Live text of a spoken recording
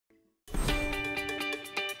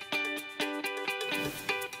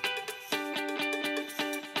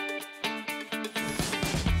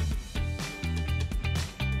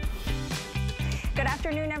Good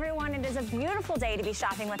afternoon, everyone. It is a beautiful day to be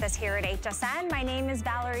shopping with us here at HSN. My name is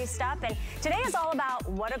Valerie Stupp, and today is all about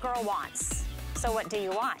what a girl wants. So what do you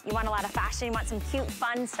want? You want a lot of fashion, you want some cute,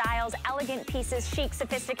 fun styles, elegant pieces, chic,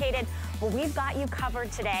 sophisticated. Well, we've got you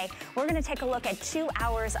covered today. We're gonna take a look at 2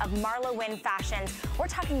 hours of MarlaWynne fashions. We're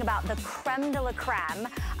talking about the creme de la creme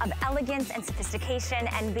of elegance and sophistication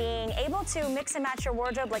and being able to mix and match your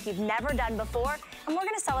wardrobe like you've never done before. And we're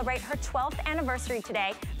gonna celebrate her 12th anniversary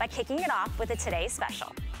today by kicking it off with a Today's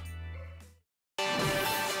Special.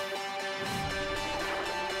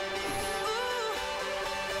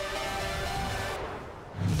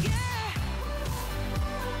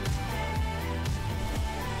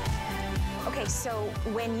 Okay, so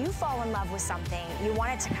when you fall in love with something, you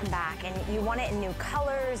want it to come back and you want it in new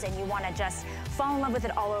colors and you want to just fall in love with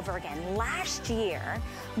it all over again. Last year,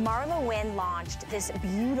 MarlaWynne launched this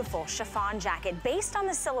beautiful chiffon jacket based on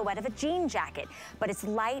the silhouette of a jean jacket, but it's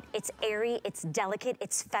light, it's airy, it's delicate,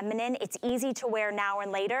 it's feminine, it's easy to wear now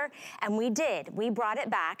and later, and we brought it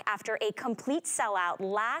back after a complete sellout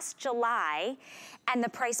last July, and the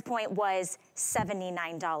price point was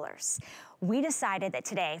 $79. We decided that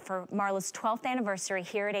today, for Marla's 12th anniversary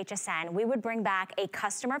here at HSN, we would bring back a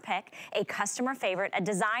customer pick, a customer favorite, a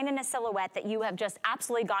design and a silhouette that you have just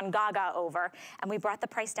absolutely gone gaga over, and we brought the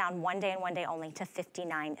price down one day and one day only to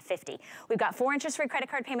 $59.50. We've got 4 interest-free credit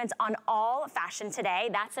card payments on all fashion today.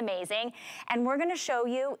 That's amazing. And we're gonna show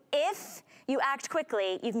you, if you act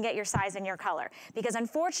quickly, you can get your size and your color. Because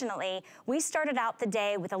unfortunately, we started out the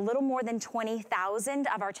day with a little more than 20,000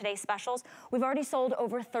 of our today's specials. We've already sold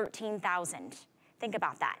over 13,000. Think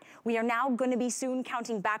about that. We are now going to be soon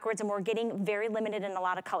counting backwards, and we're getting very limited in a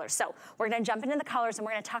lot of colors. So we're going to jump into the colors and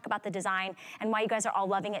we're going to talk about the design and why you guys are all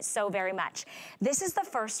loving it so very much. This is the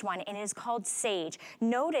first one, and it is called Sage.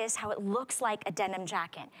 Notice how it looks like a denim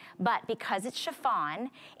jacket, but because it's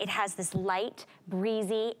chiffon, it has this light,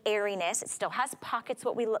 breezy airiness. It still has pockets,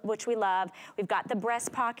 which we love. We've got the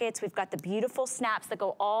breast pockets. We've got the beautiful snaps that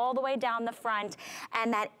go all the way down the front,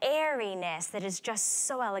 and that airiness that is just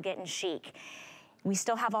so elegant and chic. We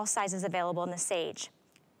still have all sizes available in the Sage.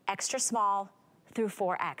 Extra small through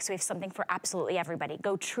 4X. We have something for absolutely everybody.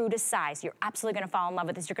 Go true to size. You're absolutely gonna fall in love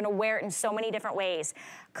with this. You're gonna wear it in so many different ways.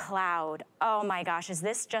 Cloud, oh my gosh, is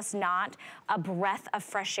this just not a breath of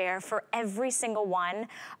fresh air for every single one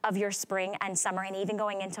of your spring and summer and even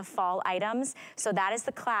going into fall items? So that is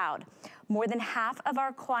the Cloud. More than half of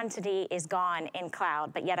our quantity is gone in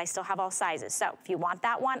Cloud, but yet I still have all sizes. So if you want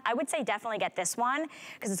that one, I would say definitely get this one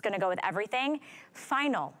because it's gonna go with everything.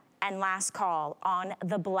 Final and last call on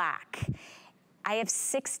the black. I have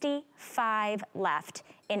 65 left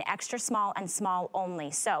in extra small and small only.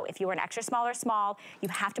 So if you were an extra small or small, you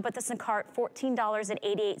have to put this in cart.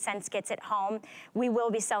 $14.88 gets it home. We will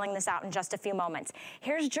be selling this out in just a few moments.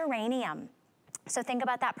 Here's geranium. So think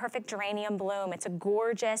about that perfect geranium bloom. It's a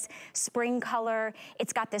gorgeous spring color.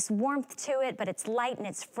 It's got this warmth to it, but it's light and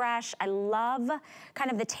it's fresh. I love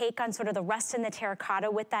kind of the take on sort of the rust and the terracotta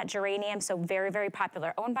with that geranium, so very, very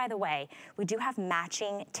popular. Oh, and by the way, we do have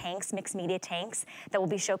matching tanks, mixed media tanks, that we'll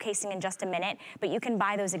be showcasing in just a minute, but you can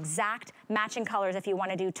buy those exact matching colors if you want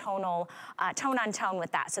to do tonal, tone on tone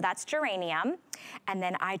with that. So that's geranium. And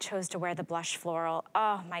then I chose to wear the blush floral.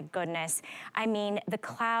 Oh my goodness. I mean, the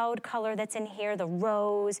cloud color that's in here, the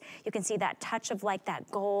rose, you can see that touch of like that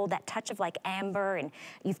gold, that touch of like amber, and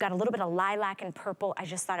you've got a little bit of lilac and purple. I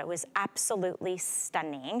just thought it was absolutely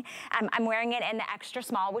stunning. I'm wearing it in the extra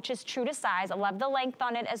small, which is true to size. I love the length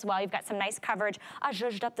on it as well. You've got some nice coverage. I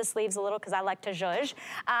zhuzhed up the sleeves a little because I like to zhuzh.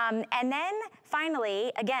 And then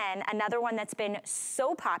finally, again, another one that's been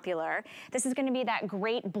so popular. This is gonna be that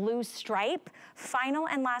great blue stripe. Final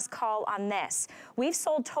and last call on this. We've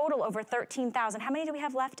sold total over 13,000. How many do we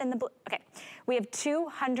have left in the blue? Okay, we have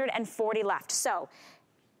 240 left. So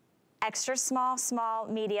extra small, small,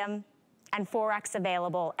 medium, and 4X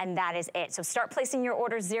available, and that is it. So start placing your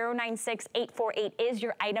order. 096848 is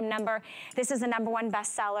your item number. This is the #1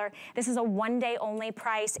 bestseller. This is a one-day only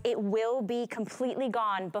price. It will be completely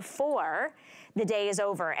gone before the day is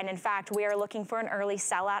over. And in fact, we are looking for an early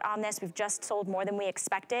sellout on this. We've just sold more than we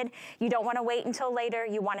expected. You don't wanna wait until later.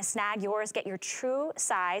 You wanna snag yours, get your true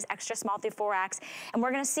size, extra small through 4X. And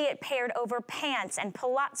we're gonna see it paired over pants and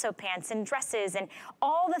palazzo pants and dresses and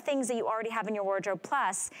all the things that you already have in your wardrobe.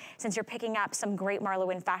 Plus, since you're picking up some great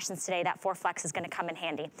MarlaWynne fashions today, that 4Flex is gonna come in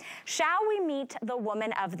handy. Shall we meet the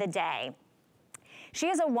woman of the day? She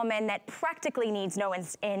is a woman that practically needs no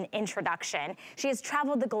introduction. She has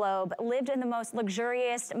traveled the globe, lived in the most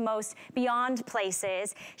luxurious, most beyond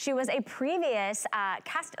places. She was a previous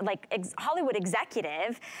Hollywood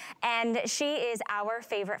executive, and she is our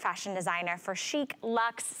favorite fashion designer for chic,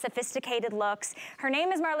 luxe, sophisticated looks. Her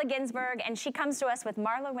name is Marla Ginsburg, and she comes to us with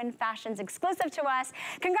MarlaWynne Fashions exclusive to us.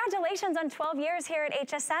 Congratulations on 12 years here at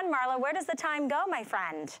HSN, Marla. Where does the time go, my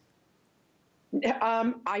friend?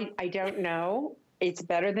 I don't know. It's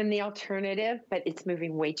better than the alternative, but it's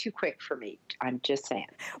moving way too quick for me. I'm just saying.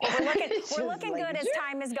 Well, we're looking good as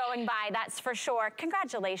time is going by, that's for sure.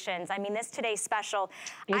 Congratulations. I mean, this today's special.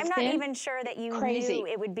 I'm not even sure that you knew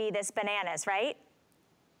it would be this bananas, right?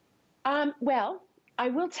 Well, I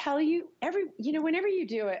will tell you, whenever you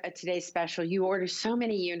do a today's special, you order so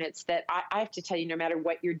many units that I have to tell you, no matter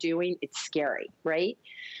what you're doing, it's scary, right?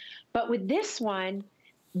 But with this one,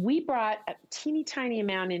 we brought a teeny tiny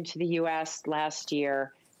amount into the US last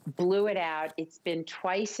year, blew it out. It's been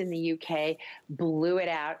twice in the UK, blew it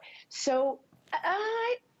out. So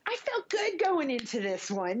I felt good going into this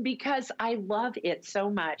one because I love it so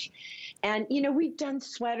much. And, we've done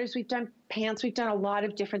sweaters, we've done pants, we've done a lot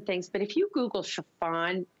of different things. But if you Google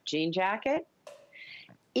chiffon jean jacket,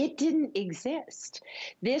 it didn't exist.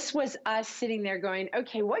 This was us sitting there going,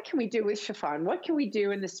 okay, what can we do with chiffon? What can we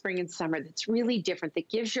do in the spring and summer that's really different, that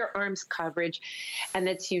gives your arms coverage and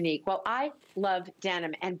that's unique? Well, I love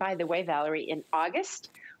denim. And by the way, Valerie, in August,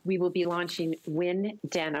 we will be launching Wynne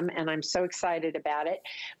denim, and I'm so excited about it.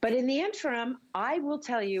 But in the interim, I will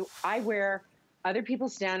tell you, I wear other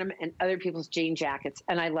people's denim and other people's jean jackets,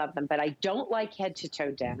 and I love them. But I don't like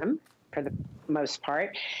head-to-toe denim for the most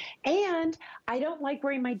part. And I don't like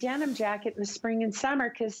wearing my denim jacket in the spring and summer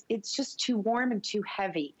because it's just too warm and too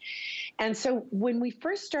heavy. And so when we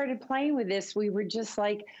first started playing with this, we were just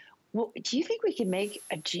like, well, do you think we can make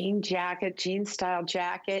a jean jacket, jean style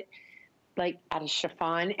jacket, like out of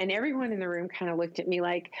chiffon? And everyone in the room kind of looked at me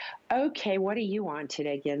like, okay, what are you on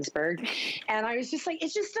today, Ginsburg? And I was just like,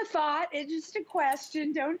 it's just a thought. It's just a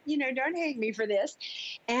question. Don't hate me for this.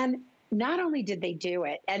 And not only did they do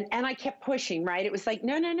it, and I kept pushing, right? It was like,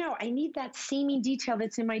 no, I need that seaming detail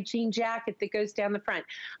that's in my jean jacket that goes down the front.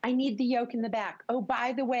 I need the yoke in the back. Oh,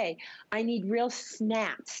 by the way, I need real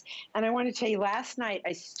snaps. And I want to tell you, last night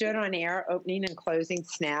I stood on air opening and closing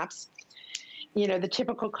snaps. The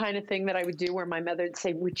typical kind of thing that I would do where my mother would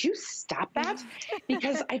say, would you stop that?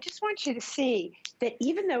 Because I just want you to see that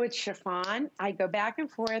even though it's chiffon, I go back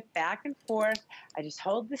and forth. I just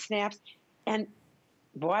hold the snaps, and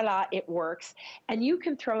voila, it works. And you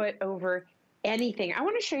can throw it over anything. I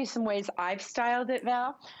want to show you some ways I've styled it,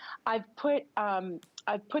 Val. I've put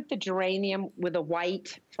the geranium with a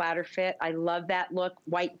white flatter fit. I love that look.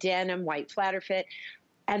 White denim, white flatter fit.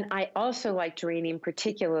 And I also like geranium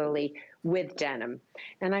particularly with denim.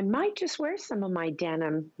 And I might just wear some of my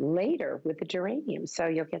denim later with the geranium, so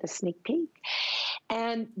you'll get a sneak peek.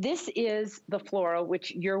 And this is the floral,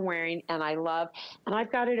 which you're wearing, and I love. And I've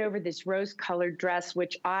got it over this rose-colored dress,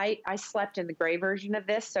 which I slept in the gray version of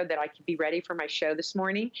this so that I could be ready for my show this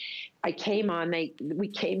morning. I came on, we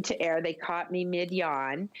came to air, they caught me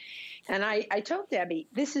mid-yawn. And I told Debbie,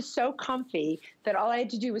 this is so comfy that all I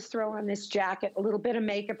had to do was throw on this jacket, a little bit of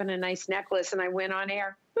makeup, and a nice necklace, and I went on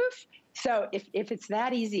air. Poof. So if it's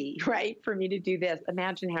that easy, right, for me to do this,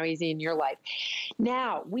 imagine how easy in your life.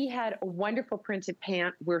 Now, we had a wonderful printed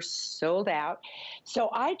pant. We're sold out. So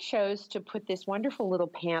I chose to put this wonderful little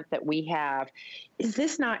pant that we have. Is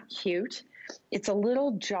this not cute? It's a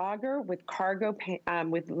little jogger with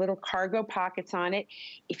with little cargo pockets on it.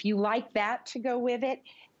 If you like that to go with it,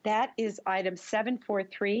 that is item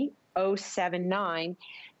 743079.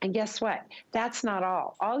 And guess what? That's not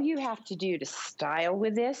all. All you have to do to style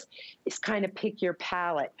with this is kind of pick your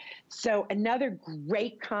palette. So another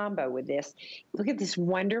great combo with this, look at this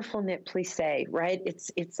wonderful knit plissé, right?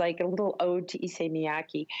 It's like a little ode to Issey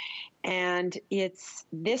Miyake. And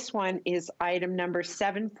this one is item number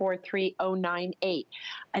 743098.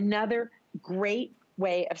 Another great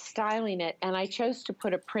way of styling it, and I chose to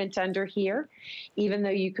put a print under here, even though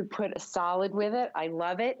you could put a solid with it. I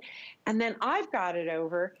love it. And then I've got it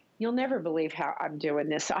over. You'll never believe how I'm doing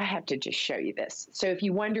this. So I have to just show you this. So if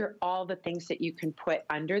you wonder all the things that you can put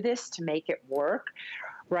under this to make it work,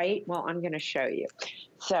 right? Well, I'm going to show you.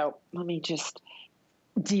 So let me just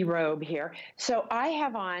derobe here. So I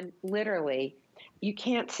have on literally, you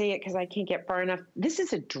can't see it because I can't get far enough. This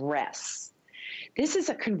is a dress. This is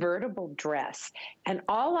a convertible dress, and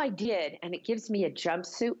all I did, and it gives me a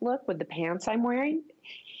jumpsuit look with the pants I'm wearing,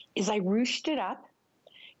 is I ruched it up,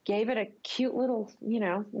 gave it a cute little,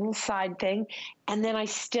 little side thing, and then I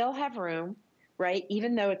still have room right?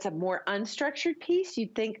 Even though it's a more unstructured piece,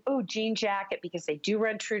 you'd think, oh, jean jacket, because they do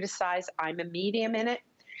run true to size. I'm a medium in it.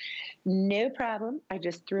 No problem. I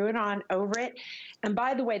just threw it on over it. And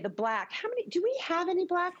by the way, the black, how many, do we have any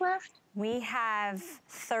black left? We have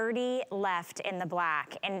 30 left in the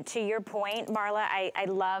black. And to your point, Marla, I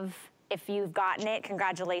love, if you've gotten it,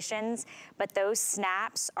 congratulations. But those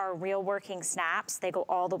snaps are real working snaps. They go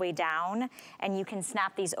all the way down, and you can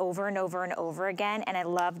snap these over and over and over again. And I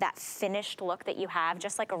love that finished look that you have,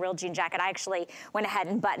 just like a real jean jacket. I actually went ahead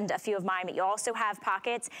and buttoned a few of mine, but you also have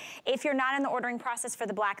pockets. If you're not in the ordering process for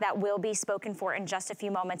the black, that will be spoken for in just a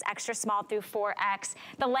few moments. Extra small through 4X.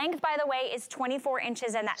 The length, by the way, is 24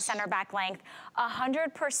 inches in that center back length.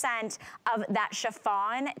 100% of that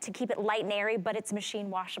chiffon to keep it light and airy, but it's machine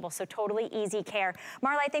washable, so totally easy care.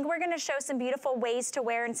 Marla, I think we're gonna show some beautiful ways to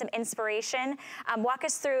wear and some inspiration. Walk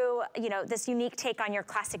us through, you know, this unique take on your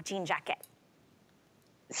classic jean jacket.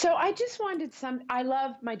 So I just wanted I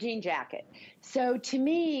love my jean jacket. So to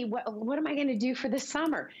me, what am I going to do for the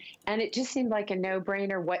summer? And it just seemed like a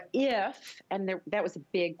no-brainer. What if, and that was a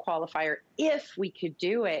big qualifier, if we could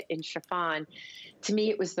do it in chiffon, to me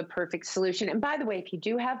it was the perfect solution. And by the way, if you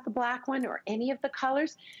do have the black one or any of the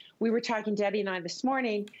colors, we were talking, Debbie and I, this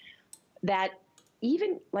morning, that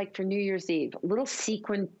even like for New Year's Eve, a little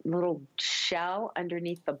sequin, little shell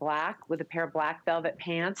underneath the black with a pair of black velvet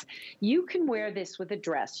pants. You can wear this with a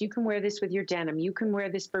dress. You can wear this with your denim. You can wear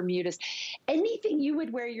this Bermudas. Anything you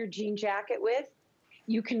would wear your jean jacket with,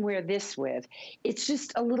 you can wear this with. It's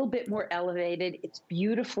just a little bit more elevated. It's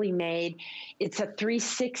beautifully made. It's a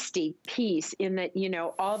 360 piece in that, you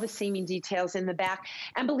know, all the seaming details in the back.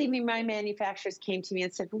 And believe me, my manufacturers came to me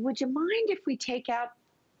and said, well, would you mind if we take out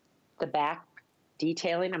the back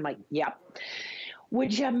detailing? I'm like, yep.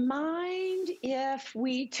 Would you mind if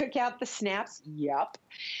we took out the snaps? Yep.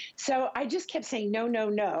 So I just kept saying no, no,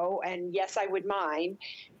 no, and yes, I would mind.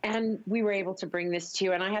 And we were able to bring this to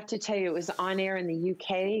you. And I have to tell you, it was on air in the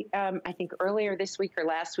UK, I think earlier this week or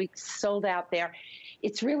last week, sold out there.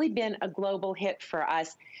 It's really been a global hit for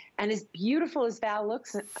us. And as beautiful as Val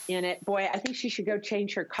looks in it, boy, I think she should go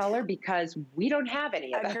change her color because we don't have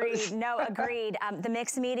any of those. Agreed. No, agreed. The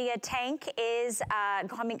mixed media tank is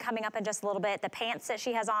coming up in just a little bit. The pants that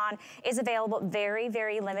she has on is available, very,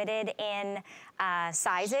 very limited in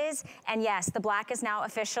sizes. And yes, the black is now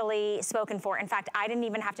officially spoken for. In fact, I didn't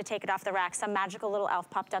even have to take it off the rack. Some magical little elf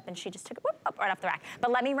popped up and she just took it up right off the rack.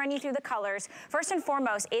 But let me run you through the colors. First and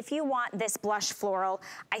foremost, if you want this blush floral,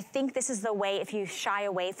 I think this is the way, if you shy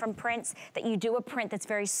away from prints, that you do a print that's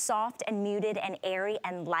very soft and muted and airy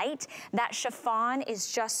and light. That chiffon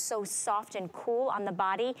is just so soft and cool on the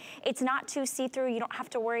body. It's not too see-through. You don't have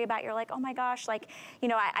to worry about, you're like, oh my gosh, like, you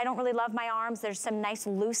know, I don't really love my arms. There's some nice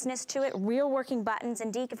looseness to it. Real working buttons.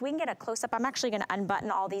 And Deke, if we can get a close-up, I'm actually going to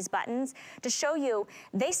unbutton all these buttons to show you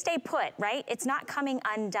they stay put, right? It's not coming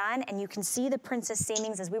undone, and you can see the princess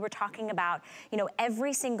seamings as we were talking about. You know,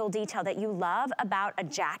 every single detail that you love about a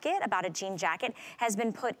jacket, about a jean jacket, has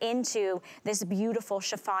been put into this beautiful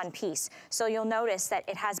chiffon piece. So you'll notice that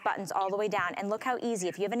it has buttons all the way down, and look how easy.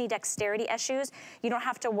 If you have any dexterity issues, you don't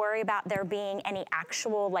have to worry about there being any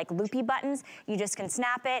actual like loopy buttons. You just can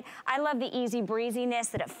snap it. I love the easy breeziness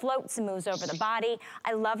that it floats and moves over the body.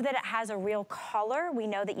 I love that it has a real collar. We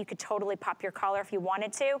know that you could totally pop your collar if you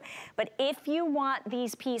wanted to, but if you want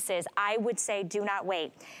these pieces, I would say do not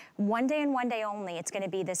wait. One day and one day only, it's gonna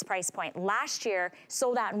be this price point. Last year,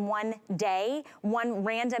 sold out in one day, one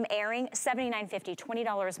random airing, $79.50,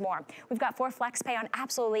 $20 more. We've got 4 flex pay on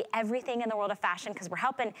absolutely everything in the world of fashion because we're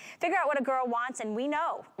helping figure out what a girl wants, and we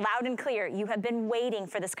know, loud and clear, you have been waiting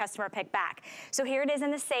for this customer pick back. So here it is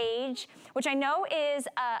in the sage, which I know is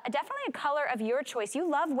definitely a color of your choice. You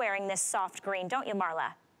love wearing this soft green, don't you,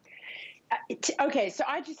 Marla? Okay, so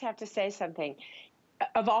I just have to say something.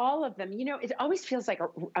 Of all of them, you know, it always feels like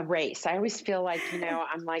a race. I always feel like, you know,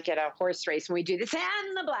 I'm like at a horse race when we do this,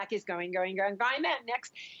 and the black is going, then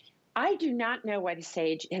next. I do not know why the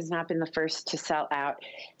sage has not been the first to sell out.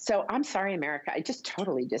 So I'm sorry, America. I just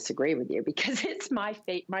totally disagree with you because it's my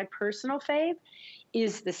personal fave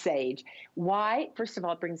is the sage. Why? First of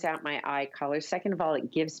all, it brings out my eye color. Second of all,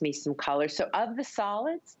 it gives me some color. So of the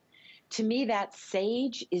solids, to me, that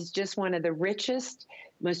sage is just one of the richest,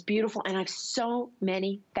 most beautiful, and I have so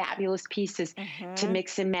many fabulous pieces to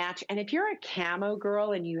mix and match. And if you're a camo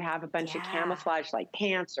girl and you have a bunch of camouflage like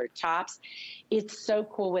pants or tops, it's so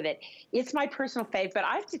cool with it. It's my personal fave, but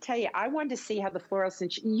I have to tell you, I wanted to see how the floral,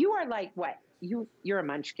 since you are like, what? You're a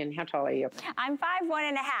munchkin. How tall are you? I'm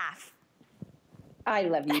 5'1.5". I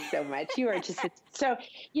love you so much. You are just so,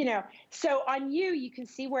 so on you, you can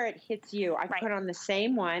see where it hits you. I Right. put on the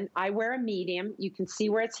same one. I wear a medium. You can see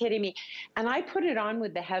where it's hitting me. And I put it on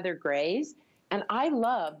with the heather grays. And I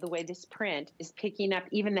love the way this print is picking up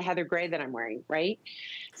even the heather gray that I'm wearing, right?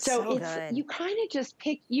 So So it's, good. you kind of just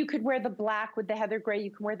pick, you could wear the black with the heather gray,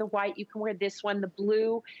 you can wear the white, you can wear this one, the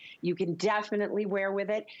blue, you can definitely wear with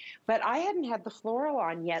it. But I hadn't had the floral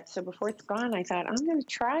on yet. So before it's gone, I thought, I'm going to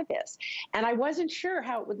try this. And I wasn't sure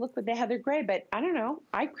how it would look with the heather gray, but I don't know.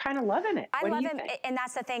 I kind of loving it. I What do love you them, think? and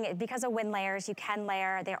that's the thing, because of wind layers, you can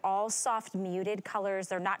layer. They're all soft, muted colors.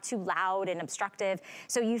 They're not too loud and obstructive,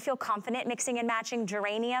 so you feel confident mixing and matching.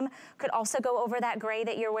 Geranium could also go over that gray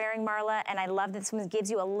that you're wearing, Marla, and I love that this one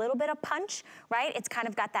gives you a little bit of punch, right? It's kind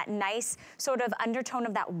of got that nice sort of undertone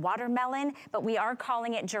of that watermelon, but we are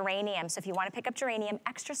calling it geranium, so if you want to pick up geranium,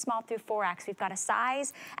 extra small through 4X, we've got a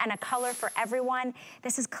size and a color for everyone.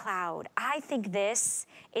 This is Cloud. I think this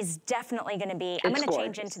is definitely going to be, I'm going to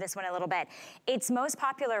change into this one a little bit. It's most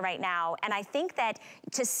popular right now, and I think that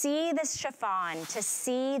to see this chiffon, to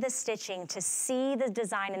see the stitching, to see the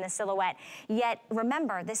design and the silhouette, yet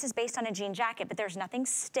remember, this is based on a jean jacket, but there's nothing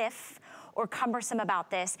stiff or cumbersome about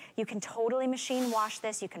this. You can totally machine wash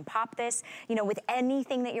this. You can pop this, with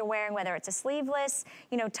anything that you're wearing, whether it's a sleeveless,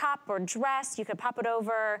 top or dress. You could pop it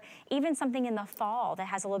over even something in the fall that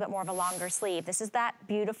has a little bit more of a longer sleeve. This is that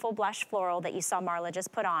beautiful blush floral that you saw Marla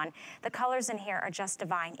just put on. The colors in here are just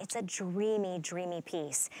divine. It's a dreamy, dreamy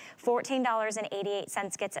piece.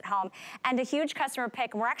 $14.88 gets it home. And a huge customer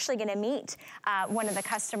pick. We're actually gonna meet one of the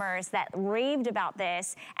customers that raved about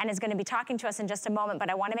this and is gonna be talking to us in just a moment, but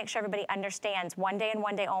I wanna make sure everybody understands one day and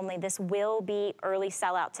one day only, this will be early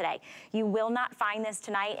sellout today. You will not find this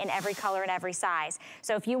tonight in every color and every size.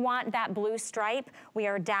 So if you want that blue stripe, we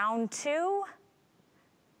are down to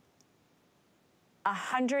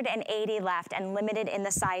 180 left and limited in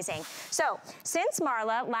the sizing. So since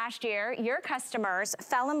Marla, last year, your customers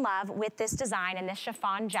fell in love with this design and this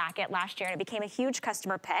chiffon jacket last year, and it became a huge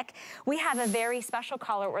customer pick, we have a very special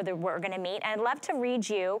caller that we're gonna meet, and I'd love to read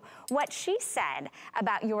you what she said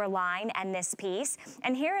about your line and this piece.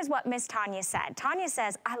 And here is what Miss Tanya said. Tanya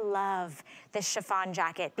says, I love this chiffon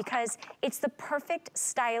jacket because it's the perfect,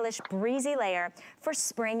 stylish, breezy layer for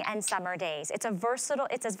spring and summer days. It's as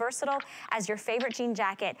versatile as your favorite jean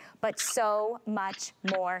jacket, but so much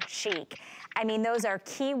more chic. I mean, those are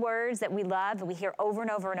key words that we love, that we hear over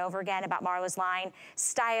and over and over again about Marla's line: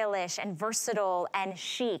 stylish and versatile and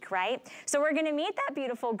chic, right? So we're gonna meet that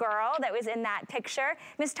beautiful girl that was in that picture.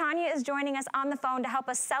 Miss Tanya is joining us on the phone to help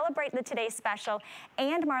us celebrate the Today's Special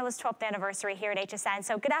and Marla's 12th anniversary here at HSN.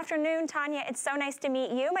 So good afternoon, Tanya. It's so nice to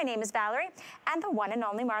meet you. My name is Valerie, and the one and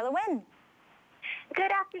only MarlaWynne.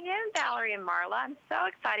 Good afternoon, Valerie and Marla. I'm so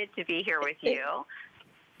excited to be here with you.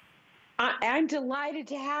 I'm delighted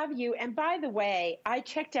to have you. And by the way, I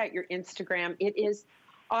checked out your Instagram. It is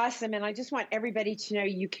awesome. And I just want everybody to know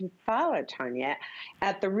you can follow Tanya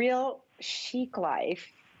at The Real Chic Life,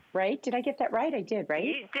 right? Did I get that right? I did, right?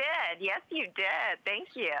 You did. Yes, you did. Thank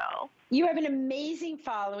you. You have an amazing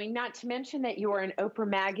following, not to mention that you are an Oprah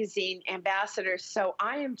Magazine ambassador. So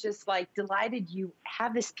I am just like delighted you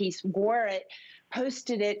have this piece, wore it,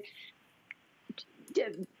 posted it.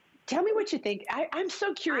 Tell me what you think. I'm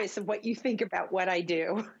so curious of what you think about what I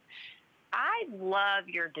do. I love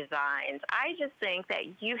your designs. I just think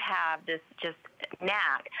that you have this just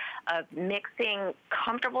knack of mixing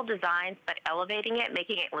comfortable designs but elevating it,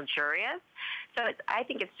 making it luxurious. So I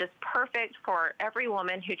think it's just perfect for every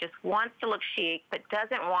woman who just wants to look chic but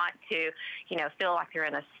doesn't want to, feel like they're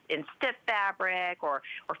in stiff fabric or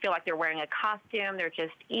feel like they're wearing a costume. They're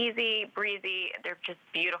just easy, breezy. They're just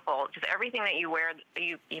beautiful. Just everything that you wear,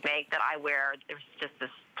 you make that I wear, there's just this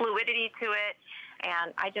fluidity to it.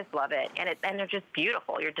 And I just love it. And they're just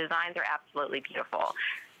beautiful. Your designs are absolutely beautiful.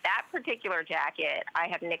 That particular jacket, I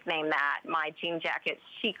have nicknamed that my jean jacket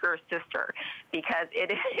chicer sister because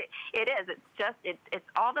it is. It's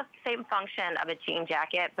all the same function of a jean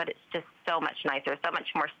jacket, but it's just so much nicer, so much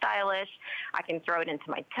more stylish. I can throw it into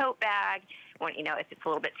my tote bag when, if it's a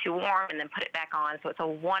little bit too warm, and then put it back on. So it's a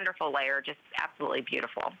wonderful layer, just absolutely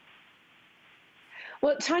beautiful.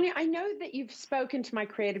 Well, Tanya, I know that you've spoken to my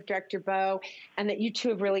creative director, Bo, and that you two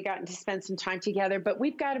have really gotten to spend some time together, but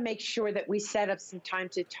we've got to make sure that we set up some time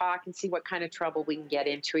to talk and see what kind of trouble we can get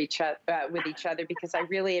into with each other, because I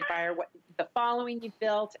really admire the following you've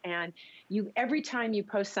built, and every time you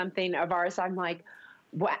post something of ours, I'm like,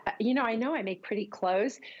 what? I know I make pretty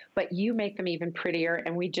clothes, but you make them even prettier,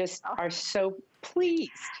 and we just are so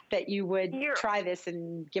pleased that you would try this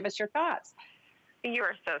and give us your thoughts. You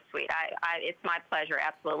are so sweet. It's my pleasure,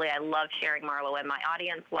 absolutely. I love sharing MarlaWynne. My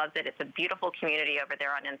audience loves it. It's a beautiful community over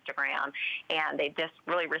there on Instagram, and they just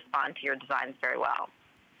really respond to your designs very well.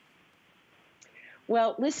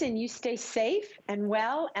 Well, listen, you stay safe and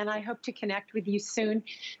well, and I hope to connect with you soon.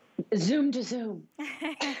 Zoom to Zoom.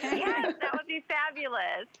 Yes, that would be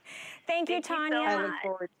fabulous. Thank you, Tanya. You so I look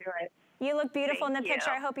forward to it. You look beautiful in the Thank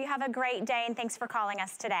picture. you. I hope you have a great day, and thanks for calling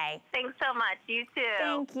us today. Thanks so much. You too.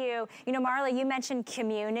 Thank you. You know, Marla, you mentioned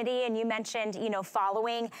community, and you mentioned, you know,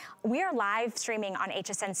 following. We are live streaming on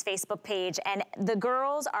HSN's Facebook page, and the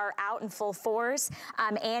girls are out in full force.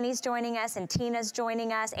 Annie's joining us, and Tina's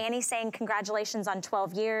joining us. Annie's saying congratulations on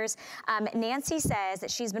 12 years. Nancy says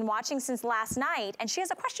that she's been watching since last night, and she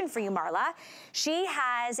has a question for you, Marla. She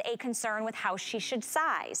has a concern with how she should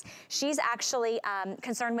size. She's actually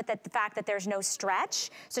concerned with the fact that there's no stretch.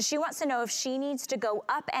 So she wants to know if she needs to go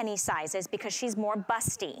up any sizes because she's more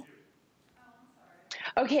busty.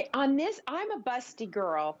 Okay, on this, I'm a busty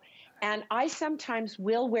girl, and I sometimes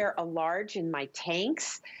will wear a large in my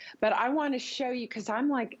tanks, but I want to show you, because I'm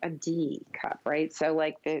like a D cup, right? So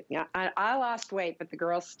like, I lost weight, but the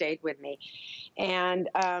girls stayed with me. And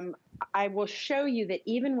I will show you that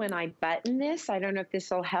even when I button this, I don't know if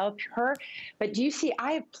this will help her, but do you see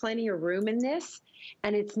I have plenty of room in this?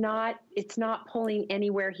 And it's not pulling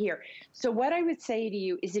anywhere here. So what I would say to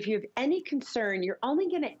you is if you have any concern, you're only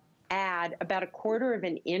going to add about 1/4 of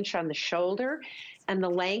an inch on the shoulder and the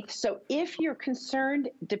length. So if you're concerned,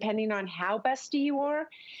 depending on how busty you are,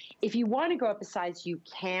 if you want to go up a size, you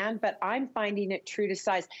can, but I'm finding it true to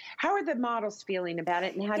size. How are the models feeling about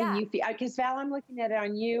it, and how do you feel? Because Val, I'm looking at it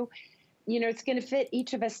on you. You know, it's going to fit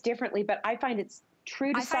each of us differently, but I find it's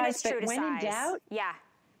true to size. But when in doubt,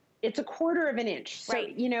 it's 1/4 of an inch. So,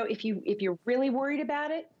 you know, if you're really worried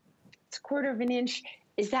about it, it's 1/4 of an inch.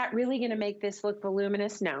 Is that really going to make this look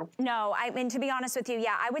voluminous? No. No, I mean, to be honest with you,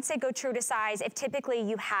 yeah, I would say go true to size. If typically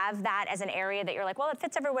you have that as an area that you're like, well, it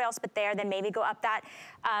fits everywhere else but there, then maybe go up that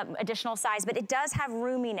additional size. But it does have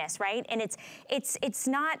roominess, right? And it's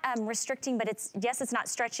not restricting, but yes, it's not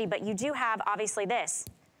stretchy, but you do have obviously this.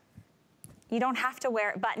 You don't have to wear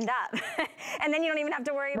it buttoned up. And then you don't even have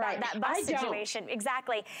to worry about that bust situation.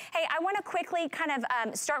 Exactly. Hey, I want to quickly kind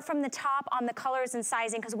of start from the top on the colors and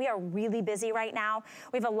sizing, because we are really busy right now.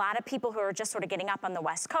 We have a lot of people who are just sort of getting up on the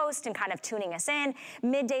West Coast and kind of tuning us in,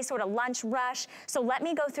 midday sort of lunch rush. So let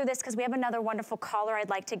me go through this because we have another wonderful color I'd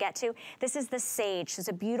like to get to. This is the Sage. It's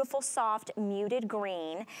a beautiful, soft, muted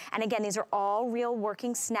green. And again, these are all real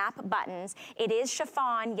working snap buttons. It is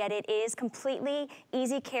chiffon, yet it is completely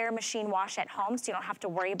easy care machine wash at home, so you don't have to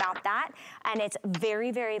worry about that. And it's very,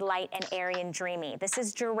 very light and airy and dreamy. This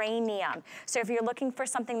is geranium. So if you're looking for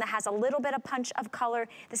something that has a little bit of punch of color,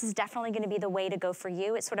 this is definitely going to be the way to go for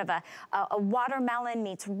you. It's sort of a watermelon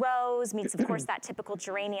meets rose, meets of course that typical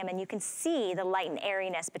geranium, and you can see the light and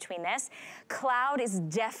airiness between this. Cloud is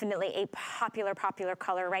definitely a popular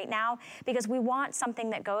color right now because we want something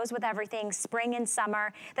that goes with everything, spring and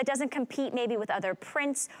summer, that doesn't compete maybe with other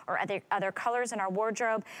prints or other colors in our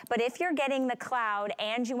wardrobe. But if you're getting the cloud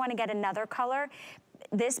and you want to get another color,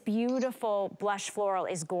 this beautiful blush floral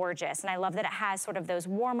is gorgeous. And I love that it has sort of those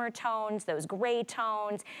warmer tones, those gray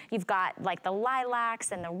tones. You've got like the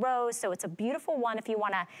lilacs and the rose. So it's a beautiful one if you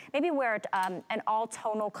want to maybe wear an all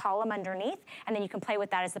tonal column underneath, and then you can play with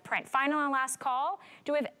that as the print. Final and last call.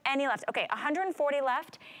 Do we have any left? Okay, 140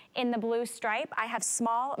 left in the blue stripe. I have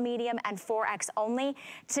small, medium, and 4X only.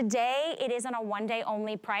 Today, it is on a one-day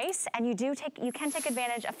only price, and you can take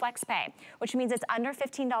advantage of FlexPay, which means it's under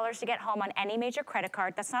 $15 to get home on any major credit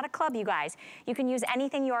card. That's not a club, you guys. You can use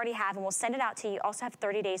anything you already have, and we'll send it out to you. You also have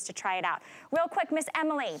 30 days to try it out. Real quick, Miss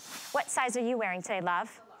Emily, what size are you wearing today,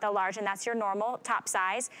 love? The large, and that's your normal top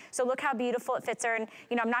size. So look how beautiful it fits her. And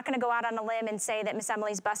you know, I'm not gonna go out on a limb and say that Miss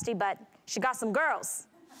Emily's busty, but she got some girls.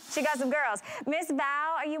 She got some girls. Miss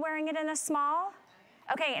Val, are you wearing it in a small?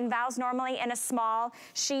 Okay, and Val's normally in a small.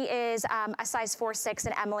 She is a size 4'6",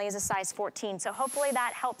 and Emily is a size 14. So hopefully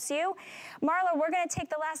that helps you. Marla, we're gonna take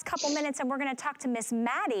the last couple minutes and we're gonna talk to Miss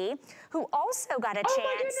Maddie, who also got a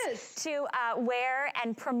chance to wear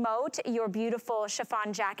and promote your beautiful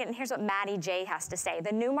chiffon jacket. And here's what Maddie J has to say.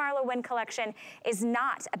 The new MarlaWynne collection is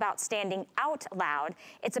not about standing out loud.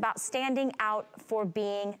 It's about standing out for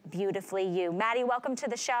being beautifully you. Maddie, welcome to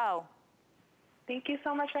the show. Thank you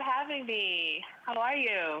so much for having me. How are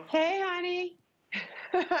you? Hey, honey.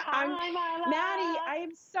 Hi, Marla. Maddie, I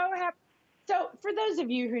am so happy. So for those of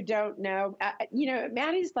you who don't know, you know,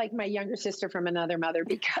 Maddie's like my younger sister from another mother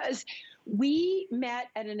because we met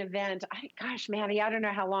at an event, gosh, Maddie, I don't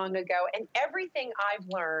know how long ago, and everything I've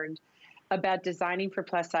learned about designing for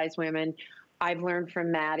plus size women, I've learned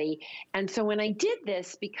from Maddie. And so when I did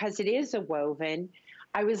this, because it is a woven,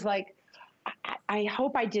 I was like, I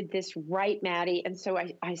hope I did this right, Maddie. And so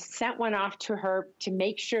I sent one off to her to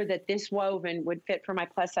make sure that this woven would fit for my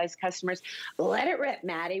plus size customers. Let it rip,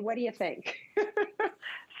 Maddie. What do you think?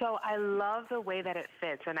 So I love the way that it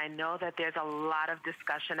fits, and I know that there's a lot of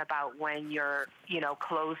discussion about when you're,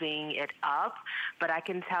 closing it up, but I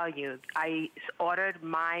can tell you, I ordered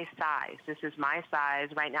my size. This is my size.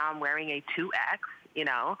 Right now I'm wearing a 2X,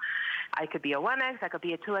 I could be a 1X, I could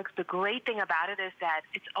be a 2X. The great thing about it is that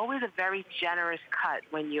it's always a very generous cut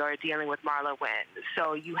when you're dealing with MarlaWynne.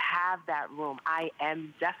 So you have that room. I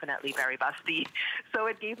am definitely very busty, so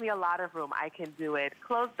it gave me a lot of room. I can do it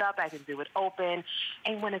closed up, I can do it open,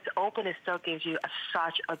 and when it's open, it still gives you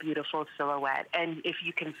such a beautiful silhouette. And if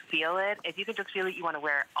you can feel it, if you can just feel it, you want to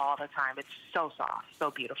wear it all the time. It's so soft,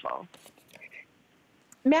 so beautiful.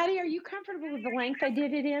 Maddie, are you comfortable with the length I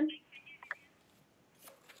did it in?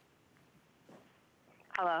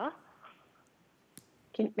 Hello?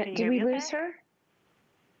 Did we lose her?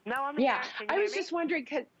 No, I'm here. here. I was just wondering,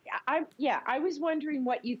 because I was wondering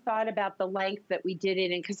what you thought about the length that we did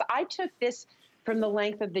it in, because I took this from the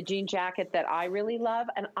length of the jean jacket that I really love,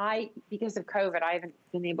 and because of COVID, I haven't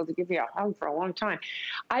been able to give you a hug for a long time.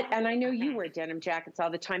 And I know you wear denim jackets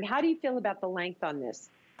all the time. How do you feel about the length on this?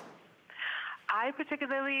 I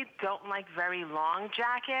particularly don't like very long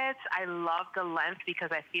jackets. I love the length because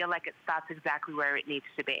I feel like it stops exactly where it needs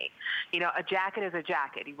to be. A jacket is a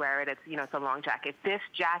jacket. You wear it, it's a long jacket. This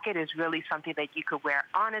jacket is really something that you could wear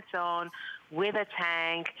on its own, with a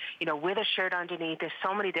tank, with a shirt underneath. There's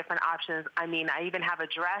so many different options. I mean, I even have a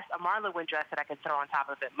MarlaWynne dress that I can throw on top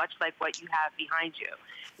of it, much like what you have behind you.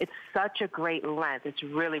 It's such a great length. It's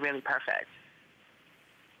really, really perfect.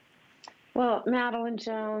 Well, Madeline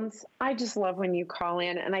Jones, I just love when you call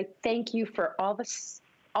in, and I thank you for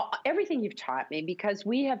everything you've taught me, because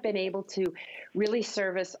we have been able to really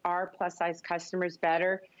service our plus size customers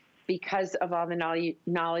better because of all the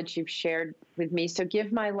knowledge you've shared with me. So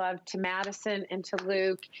give my love to Madison and to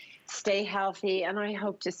Luke. Stay healthy, and I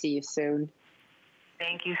hope to see you soon.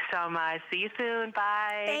 Thank you so much. See you soon.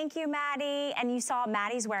 Bye. Thank you, Maddie. And you saw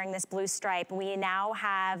Maddie's wearing this blue stripe. We now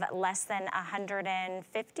have less than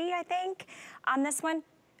 150, I think, on this one.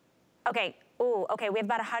 Okay. Ooh, okay, we have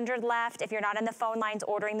about 100 left. If you're not in the phone lines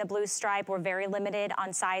ordering the blue stripe, we're very limited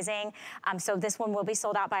on sizing. So this one will be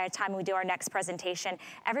sold out by the time we do our next presentation.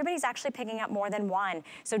 Everybody's actually picking up more than one.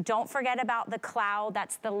 So don't forget about the cloud.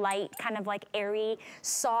 That's the light, kind of like airy,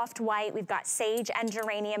 soft white. We've got sage and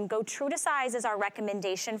geranium. Go true to size is our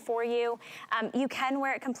recommendation for you. You can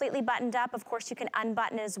wear it completely buttoned up. Of course, you can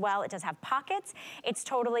unbutton it as well. It does have pockets. It's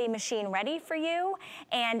totally machine ready for you.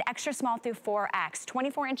 And extra small through 4X.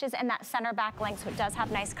 24 inches in that center back length, so it does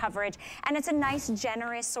have nice coverage, and it's a nice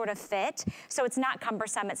generous sort of fit, so it's not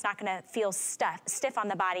cumbersome. It's not going to feel stiff on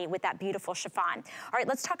the body with that beautiful chiffon. All right,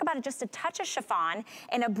 let's talk about just a touch of chiffon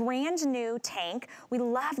in a brand new tank. We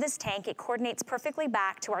love this tank. It coordinates perfectly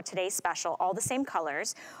back to our today's special, all the same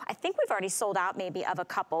colors. I think we've already sold out maybe of a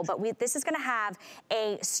couple, but this is going to have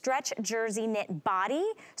a stretch jersey knit body,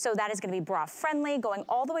 so that is going to be bra friendly, going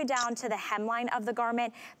all the way down to the hemline of the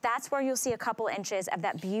garment. That's where you'll see a couple inches of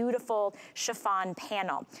that beautiful chiffon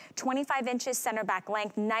panel. 25 inches center back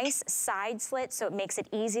length, nice side slit, so it makes it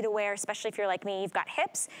easy to wear, especially if you're like me, you've got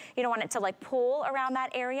hips. You don't want it to like pull around that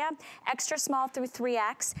area. Extra small through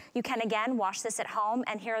 3X. You can again wash this at home,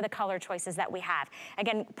 and here are the color choices that we have.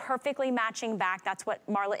 Again, perfectly matching back. That's what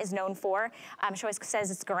Marla is known for. She always says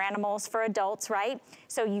it's Garanimals for adults, right?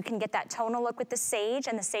 So you can get that tonal look with the sage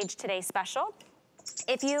and the Sage Today Special.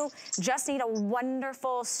 If you just need a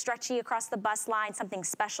wonderful, stretchy across the bust line, something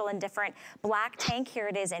special and different, black tank, here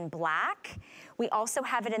it is in black. We also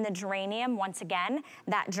have it in the geranium, once again,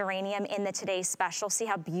 that geranium in the Today's Special. See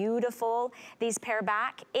how beautiful these pair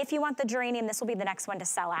back? If you want the geranium, this will be the next one to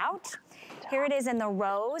sell out. Here it is in the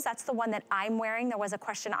rose. That's the one that I'm wearing. There was a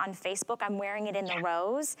question on Facebook. I'm wearing it in the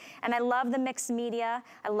rose. And I love the mixed media.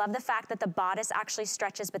 I love the fact that the bodice actually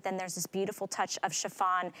stretches, but then there's this beautiful touch of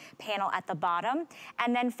chiffon panel at the bottom.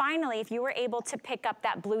 And then finally, if you were able to pick up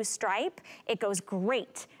that blue stripe, it goes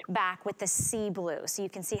great back with the sea blue. So you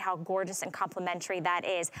can see how gorgeous and complimentary that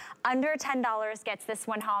is. Under $10 gets this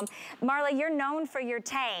one home. Marla, you're known for your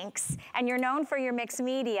tanks and you're known for your mixed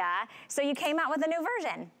media. So you came out with a new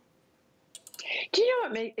version. Do you know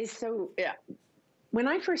what is so, when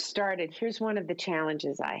I first started, here's one of the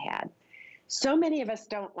challenges I had. So many of us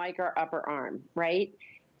don't like our upper arm, right?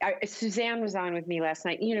 Suzanne was on with me last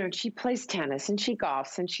night, and she plays tennis and she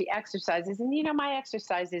golfs and she exercises. And, my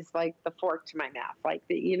exercise is like the fork to my mouth. Like,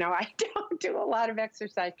 I don't do a lot of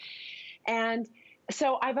exercise. And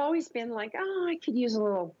So I've always been like, oh, I could use a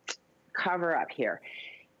little cover up here.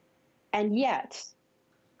 And yet,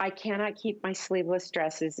 I cannot keep my sleeveless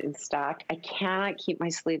dresses in stock. I cannot keep my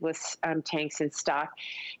sleeveless tanks in stock.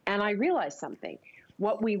 And I realized something.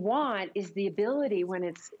 What we want is the ability when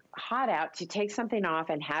it's hot out to take something off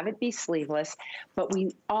and have it be sleeveless. But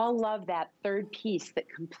we all love that third piece that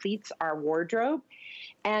completes our wardrobe.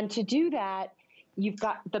 And to do that, you've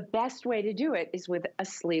got the best way to do it is with a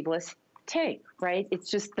sleeveless tank, right?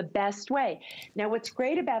 It's just the best way. Now, what's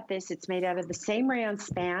great about this, it's made out of the same rayon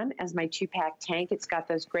span as my 2-pack tank. It's got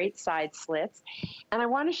those great side slits. And I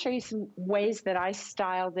want to show you some ways that I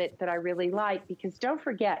styled it that I really like, because don't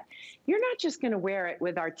forget, you're not just going to wear it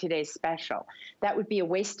with our today's special. That would be a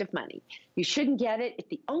waste of money. You shouldn't get it if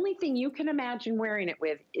the only thing you can imagine wearing it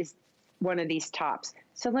with is one of these tops.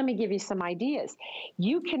 So let me give you some ideas.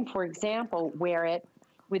 You can, for example, wear it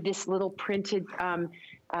with this little printed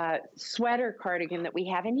sweater cardigan that we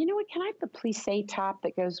have. And you know what? Can I have the plissé top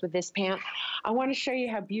that goes with this pant? I want to show you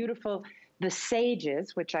how beautiful the sage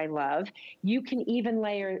is, which I love. You can even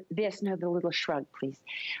layer this. No, the little shrug, please.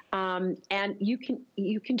 And you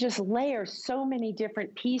can just layer so many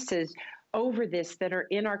different pieces over this that are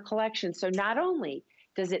in our collection. So not only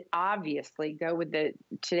does it obviously go with the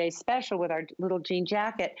today's special with our little jean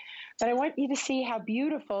jacket, but I want you to see how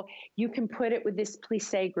beautiful you can put it with this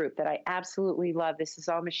plissé group that I absolutely love. This is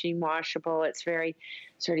all machine washable. It's very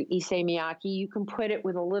sort of Issey Miyake. You can put it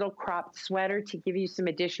with a little cropped sweater to give you some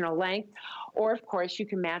additional length, or of course you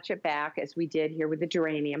can match it back as we did here with the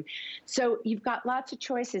geranium. So you've got lots of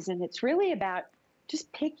choices, and it's really about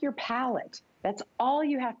just pick your palette. That's all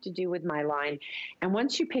you have to do with my line. And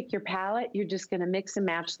once you pick your palette, you're just going to mix and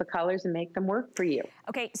match the colors and make them work for you.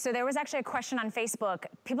 Okay, so there was actually a question on Facebook.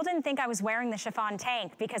 People didn't think I was wearing the chiffon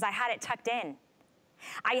tank because I had it tucked in.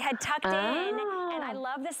 I had tucked in, and I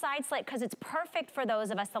love the side slit because it's perfect for those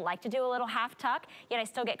of us that like to do a little half tuck, yet I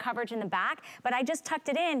still get coverage in the back. But I just tucked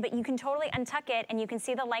it in, but you can totally untuck it, and you can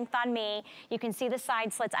see the length on me. You can see the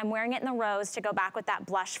side slits. I'm wearing it in the rose to go back with that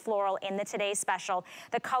blush floral in the today's special.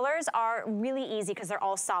 The colors are really easy because they're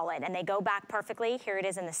all solid, and they go back perfectly. Here it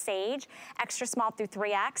is in the sage, extra small through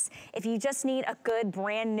 3X. If you just need a good,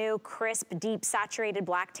 brand new, crisp, deep, saturated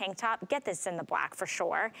black tank top, get this in the black for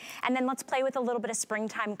sure. And then let's play with a little bit of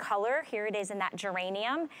springtime color. Here it is in that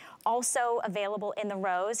geranium. Also available in the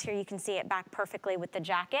rose. Here you can see it back perfectly with the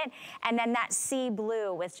jacket. And then that sea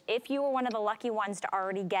blue, which if you were one of the lucky ones to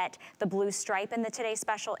already get the blue stripe in the today's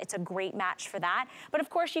special, it's a great match for that. But of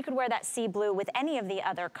course you could wear that sea blue with any of the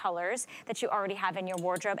other colors that you already have in your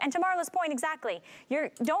wardrobe. And to Marla's point, exactly,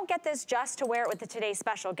 don't get this just to wear it with the today's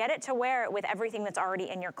special. Get it to wear it with everything that's already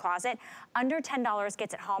in your closet. Under $10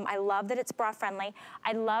 gets it home. I love that it's bra friendly.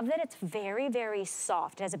 I love that it's very, very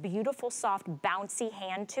soft. It has a beautiful, soft, bouncy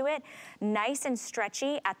hand to it. Nice and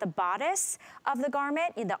stretchy at the bodice of the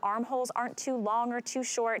garment. The armholes aren't too long or too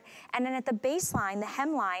short. And then at the baseline, the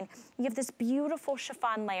hemline, you have this beautiful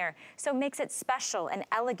chiffon layer. So it makes it special and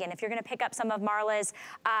elegant. If you're gonna pick up some of Marla's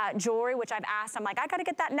jewelry, which I've asked, I'm like, I gotta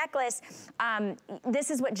get that necklace.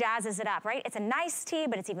 This is what jazzes it up, right? It's a nice tee,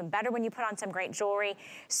 but it's even better when you put on some great jewelry.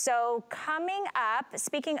 So coming up,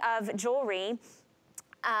 speaking of jewelry,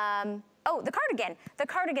 oh, the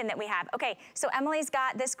cardigan that we have. Okay, so Emily's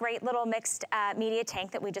got this great little mixed media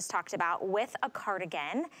tank that we just talked about with a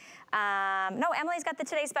cardigan. No, Emily's got the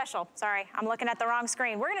Today Special. Sorry, I'm looking at the wrong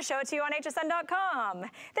screen. We're gonna show it to you on hsn.com.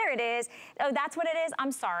 There it is. Oh, that's what it is?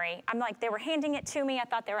 I'm sorry. I'm like, they were handing it to me. I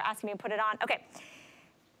thought they were asking me to put it on. Okay.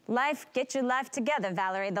 Get your life together,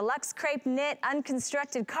 Valerie. The Luxe Crepe Knit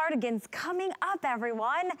Unconstructed Cardigans coming up,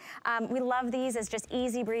 everyone. We love these as just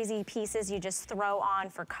easy breezy pieces you just throw on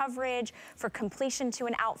for coverage, for completion to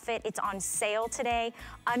an outfit. It's on sale today,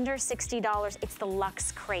 under $60. It's the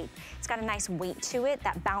Luxe Crepe. It's got a nice weight to it,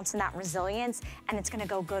 that bounce and that resilience, and it's gonna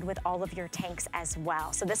go good with all of your tanks as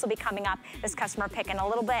well. So this will be coming up, this customer pick in a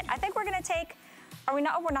little bit. I think we're gonna take, we're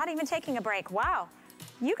not even taking a break. Wow.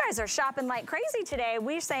 You guys are shopping like crazy today.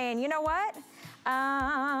 We're saying, you know what?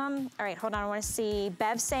 All right, hold on, I wanna see.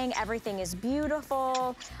 Bev saying everything is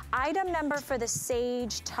beautiful. Item number for the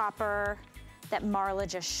sage topper that Marla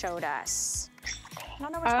just showed us. I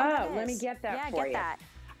don't know which one that is. Let me get that for you. Yeah, get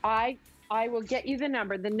that. I will get you the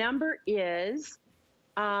number. The number is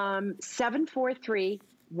 743-100.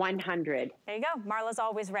 There you go, Marla's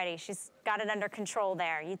always ready. She's got it under control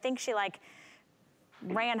there. You'd think she like,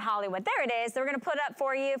 ran Hollywood. There it is. They're going to put up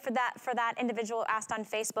for you for that individual asked on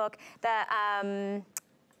Facebook. The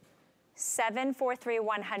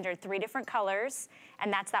 743-100, 3 different colors,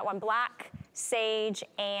 and that's that one: black, sage,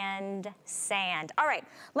 and sand. All right,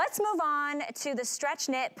 let's move on to the stretch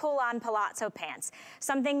knit pull-on palazzo pants.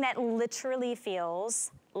 Something that literally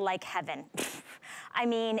feels like heaven. I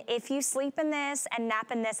mean, if you sleep in this and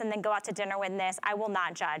nap in this and then go out to dinner with this, I will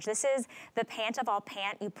not judge. This is the pant of all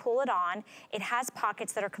pant. You pull it on. It has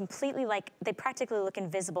pockets that are completely like, they practically look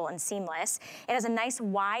invisible and seamless. It has a nice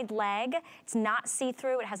wide leg. It's not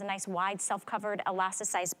see-through. It has a nice wide self-covered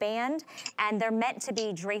elasticized band. And they're meant to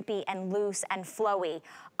be drapey and loose and flowy.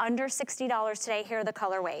 Under $60 today, here are the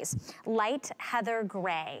colorways. Light heather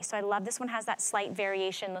gray. So I love this one has that slight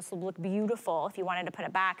variation. This will look beautiful if you wanted to put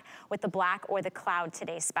it back with the black or the cloud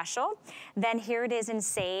today special. Then here it is in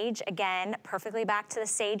sage. Again, perfectly back to the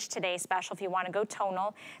sage today special if you want to go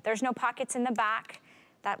tonal. There's no pockets in the back.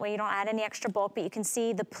 That way you don't add any extra bulk, but you can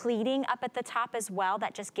see the pleating up at the top as well.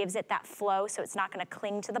 That just gives it that flow so it's not gonna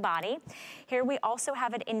cling to the body. Here we also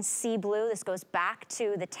have it in sea blue. This goes back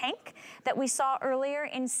to the tank that we saw earlier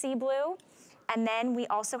in sea blue. And then we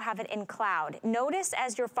also have it in cloud. Notice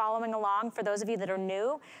as you're following along, for those of you that are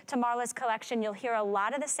new to Marla's collection, you'll hear a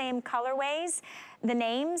lot of the same colorways, the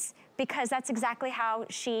names, because that's exactly how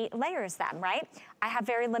she layers them, right? I have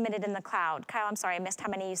very limited in the cloud. Kyle, I'm sorry, I missed how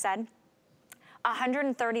many you said?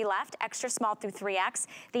 130 left, extra small through 3X.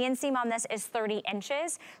 The inseam on this is 30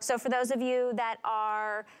 inches. So for those of you that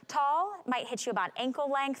are tall, it might hit you about ankle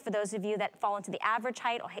length. For those of you that fall into the average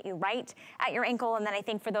height, it'll hit you right at your ankle. And then I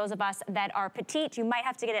think for those of us that are petite, you might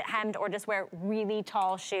have to get it hemmed or just wear really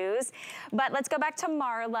tall shoes. But let's go back to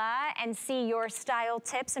Marla and see your style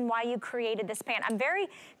tips and why you created this pant. I'm very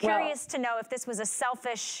curious to know if this was a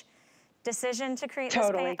selfish decision to create this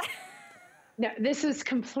pant. No, this is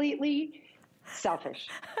completely selfish.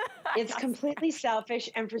 It's completely selfish.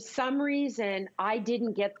 And for some reason, I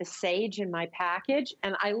didn't get the sage in my package.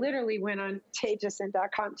 And I literally went on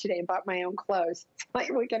HSN.com today and bought my own clothes.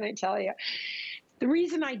 Like, what can I tell you? The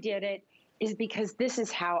reason I did it is because this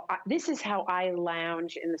is how I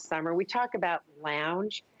lounge in the summer. We talk about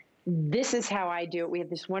lounge. This is how I do it. We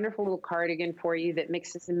have this wonderful little cardigan for you that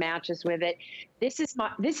mixes and matches with it. This is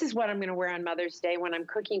what I'm going to wear on Mother's Day when I'm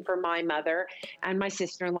cooking for my mother and my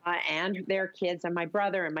sister-in-law and their kids and my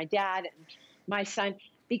brother and my dad and my son,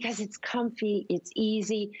 because it's comfy, it's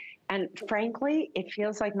easy, and frankly, it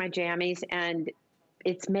feels like my jammies. And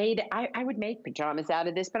it's made, I would make pajamas out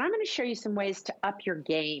of this, but I'm going to show you some ways to up your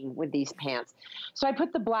game with these pants. So I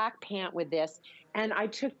put the black pant with this, and I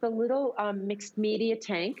took the little mixed media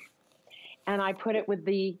tank, and I put it with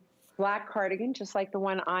the black cardigan, just like the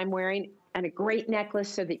one I'm wearing, and a great necklace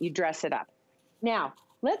so that you dress it up. Now,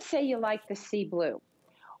 let's say you like the sea blue.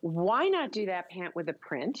 Why not do that pant with a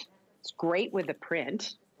print? It's great with a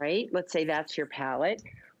print, right? Let's say that's your palette.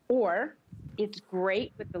 Or it's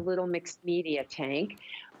great with the little mixed media tank.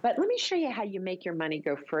 But let me show you how you make your money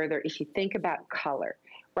go further if you think about color,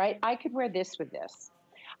 right? I could wear this with this.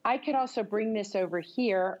 I could also bring this over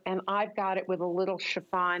here, and I've got it with a little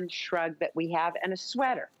chiffon shrug that we have and a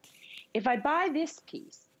sweater. If I buy this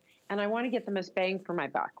piece and I want to get the most bang for my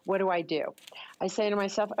buck, what do? I say to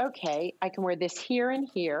myself, okay, I can wear this here and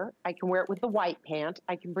here. I can wear it with the white pant.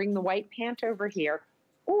 I can bring the white pant over here.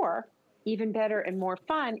 Or even better and more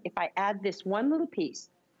fun, if I add this one little piece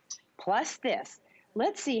plus this,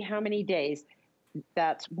 let's see how many days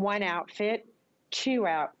that's one outfit, two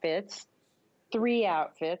outfits, 3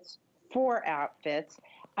 outfits, 4 outfits.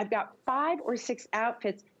 I've got 5 or 6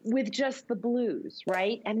 outfits with just the blues,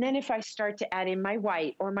 right? And then if I start to add in my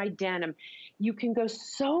white or my denim, you can go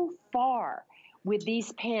so far with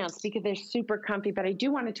these pants because they're super comfy. But I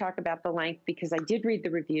do want to talk about the length because I did read the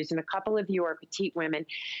reviews, and a couple of you are petite women,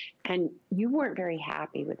 and you weren't very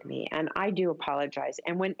happy with me, and I do apologize.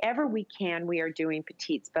 And whenever we can, we are doing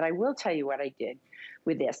petites. But I will tell you what I did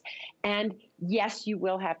with this. And yes, you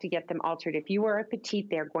will have to get them altered. If you are a petite,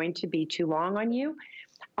 they're going to be too long on you.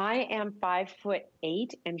 I am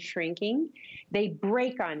 5'8" and shrinking. They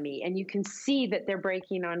break on me, and you can see that they're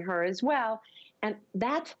breaking on her as well. And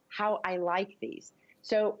that's how I like these.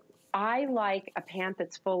 So I like a pant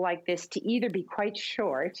that's full like this to either be quite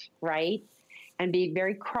short, right, and be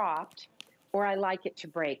very cropped, or I like it to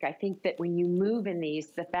break. I think that when you move in these,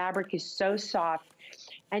 the fabric is so soft.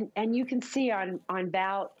 And you can see on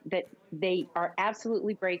Val that they are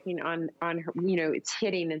absolutely breaking on her, you know, it's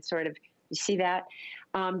hitting and sort of, you see that?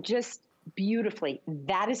 Just beautifully.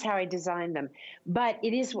 That is how I designed them. But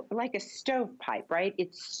it is like a stovepipe, right?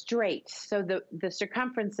 It's straight. So the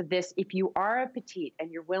circumference of this, if you are a petite and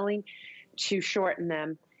you're willing to shorten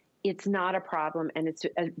them, it's not a problem, and it's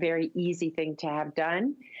a very easy thing to have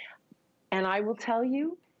done. And I will tell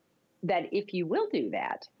you that if you will do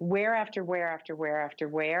that, wear after wear after wear after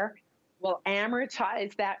wear, will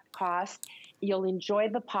amortize that cost. You'll enjoy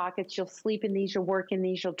the pockets. You'll sleep in these. You'll work in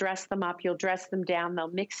these. You'll dress them up. You'll dress them down. They'll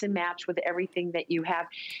mix and match with everything that you have.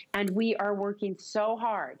 And we are working so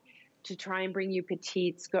hard to try and bring you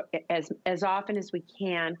petites as often as we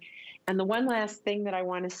can. And the one last thing that I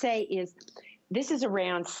want to say is this is a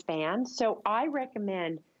round span. So I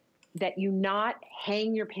recommend that you not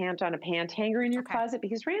hang your pant on a pant hanger in your closet,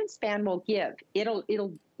 because round span will give. It'll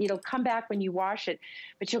come back when you wash it,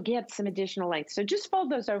 but you'll get some additional length. So just fold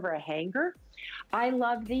those over a hanger. I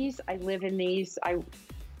love these. I live in these.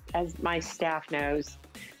 As my staff knows,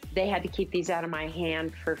 they had to keep these out of my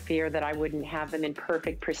hand for fear that I wouldn't have them in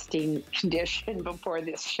perfect, pristine condition before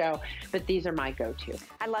this show. But these are my go-to.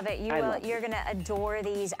 I love it. You're going to adore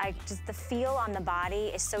these. Just the feel on the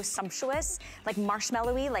body is so sumptuous, like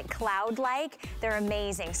marshmallowy, like cloud-like. They're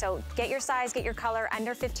amazing. So get your size, get your color.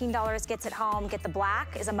 Under $15 gets it home. Get the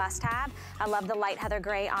black is a must-have. I love the light heather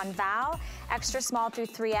gray on Val. Extra small through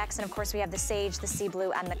 3X. And of course, we have the sage, the sea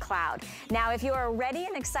blue, and the cloud. Now, if you are ready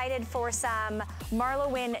and excited for some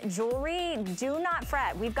MarlaWynne jewelry, do not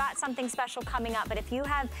fret. We've got something special coming up, but if you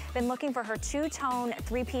have been looking for her two-tone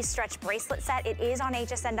three-piece stretch bracelet set, it is on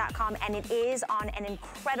hsn.com and it is on an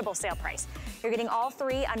incredible sale price. You're getting all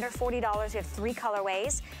three under $40. We have 3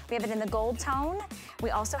 colorways. We have it in the gold tone. We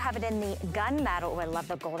also have it in the gunmetal. Oh, I love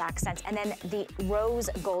the gold accents. And then the rose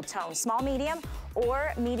gold tone. Small, medium,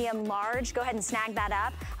 or medium large. Go ahead and snag that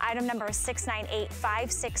up. Item number is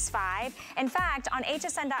 698565. In fact, on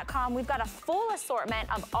hsn.com, we've got a full assortment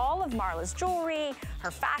of all of Marla's jewelry, her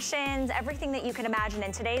fashions, everything that you can imagine.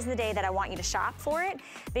 And today's the day that I want you to shop for it,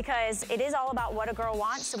 because it is all about what a girl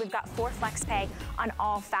wants. So we've got 4 FlexPay on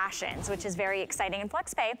all fashions, which is very exciting. And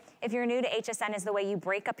FlexPay, if you're new to HSN, is the way you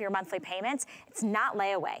break up your monthly payments. It's not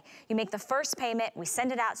layaway. You make the first payment, we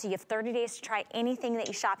send it out, so you have 30 days to try anything that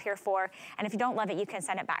you shop here for. And if you don't love it, you can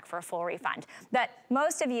send it back for a full refund. But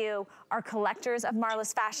most of you are collectors of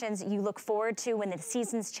Marla's fashions. You look forward to when the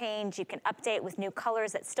seasons change. You can update with new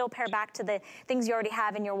colors that still pair back to the things you already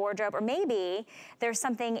have in your wardrobe. Or maybe there's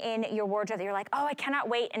something in your wardrobe that you're like, oh, I cannot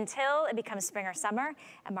wait until it becomes spring or summer,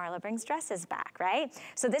 and Marla brings dresses back, right?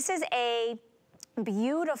 So this is a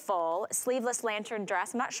beautiful sleeveless lantern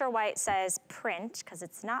dress. I'm not sure why it says print, because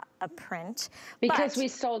it's not a print. Because we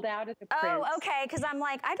sold out of the prints. Oh, okay, because I'm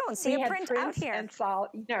like, I don't see a print out here. And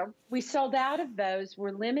we sold out of those.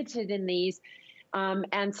 We're limited in these.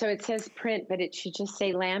 And so it says print, but it should just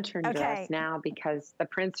say lantern dress now, because the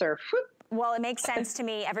prints are whoop. Well, it makes sense to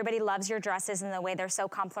me. Everybody loves your dresses and the way they're so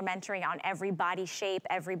complimentary on every body shape,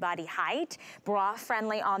 every body height. Bra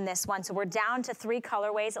friendly on this one. So we're down to 3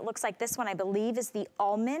 colorways. It looks like this one, I believe, is the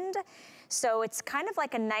almond. So it's kind of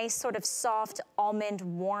like a nice sort of soft almond,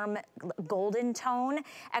 warm golden tone.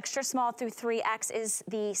 Extra small through 3X is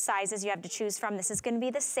the sizes you have to choose from. This is going to be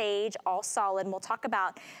the sage, all solid. And we'll talk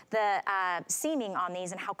about the seaming on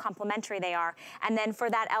these and how complementary they are. And then for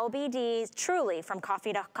that LBD, truly from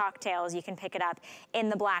coffee to cocktails, you can pick it up in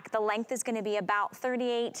the black. The length is going to be about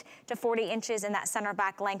 38 to 40 inches in that center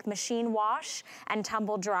back length. Machine wash and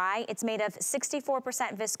tumble dry. It's made of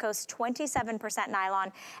 64% viscose, 27%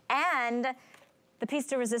 nylon, and the piece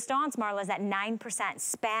de resistance, Marla, is at 9%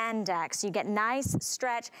 spandex. You get nice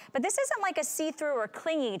stretch, but this isn't like a see-through or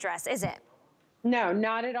clingy dress, is it? No,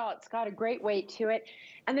 not at all. It's got a great weight to it.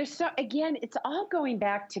 And there's again, it's all going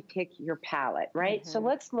back to pick your palette, right? So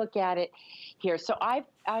let's look at it here. So I've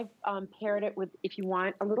paired it with, if you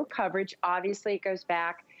want a little coverage, obviously it goes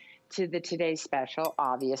back to the Today's Special,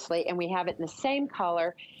 obviously, and we have it in the same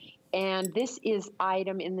color. And this is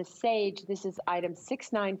item in the sage. This is item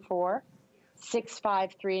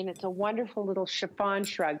 694653, and it's a wonderful little chiffon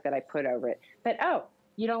shrug that I put over it. But, oh,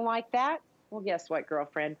 you don't like that? Well, guess what,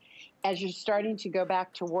 girlfriend? As you're starting to go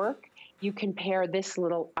back to work, you can pair this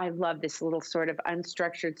little, I love this little sort of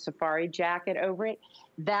unstructured safari jacket over it.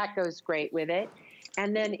 That goes great with it.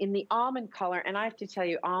 And then in the almond color, and I have to tell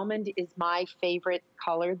you, almond is my favorite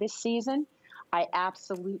color this season. I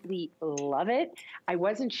absolutely love it. I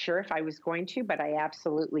wasn't sure if I was going to, but I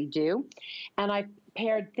absolutely do. And I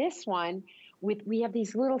paired this one with, we have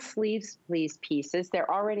these little sleeves pieces. They're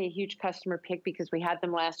already a huge customer pick because we had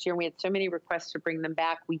them last year and we had so many requests to bring them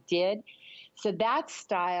back. We did. So that's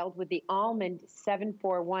styled with the almond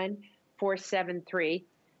 741473.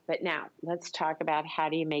 But now let's talk about how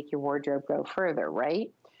do you make your wardrobe go further, right?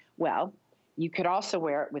 Well, you could also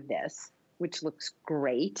wear it with this, which looks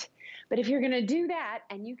great. But if you're going to do that,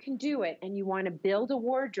 and you can do it, and you want to build a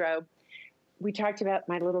wardrobe, we talked about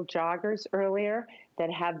my little joggers earlier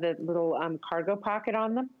that have the little cargo pocket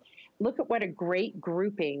on them. Look at what a great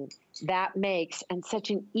grouping that makes, and such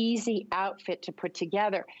an easy outfit to put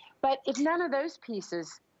together. But if none of those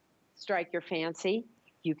pieces strike your fancy,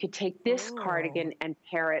 you could take this cardigan and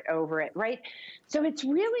pair it over it, right? So it's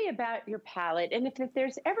really about your palette. And if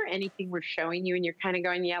there's ever anything we're showing you and you're kind of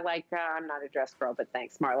going, yeah, like, I'm not a dress girl, but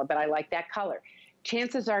thanks, Marla, but I like that color.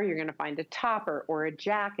 Chances are you're going to find a topper or a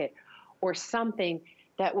jacket or something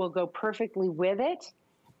that will go perfectly with it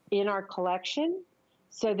in our collection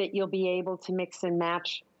so that you'll be able to mix and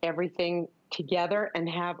match everything together and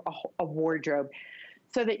have a wardrobe.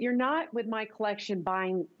 So that you're not, with my collection,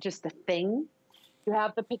 buying just a thing. You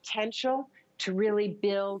have the potential to really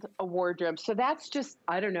build a wardrobe. So that's just,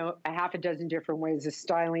 I don't know, a half a dozen different ways of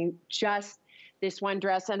styling just this one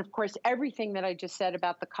dress. And of course, everything that I just said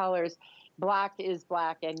about the colors, black is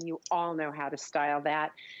black, and you all know how to style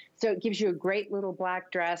that. So it gives you a great little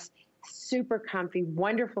black dress, super comfy,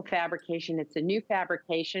 wonderful fabrication. It's a new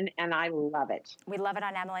fabrication, and I love it. We love it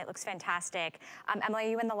on Emily. It looks fantastic. Emily, are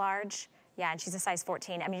you in the large? Yeah, and she's a size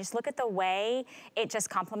 14. I mean, just look at the way it just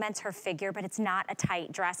complements her figure, but it's not a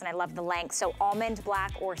tight dress, and I love the length. So almond,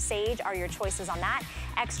 black, or sage are your choices on that.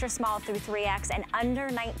 Extra small through 3X and under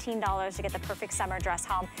 $19 to get the perfect summer dress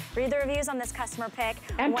home. Read the reviews on this customer pick.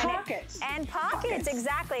 And pockets. And pockets,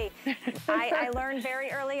 exactly. I learned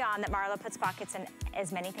very early on that Marla puts pockets in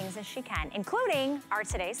as many things as she can, including our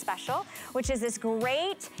today's special, which is this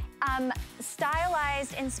great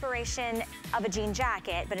stylized inspiration of a jean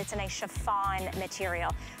jacket, but it's in a chiffon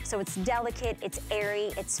material. So it's delicate, it's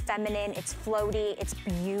airy, it's feminine, it's floaty, it's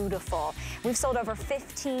beautiful. We've sold over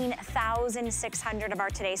 15,600 of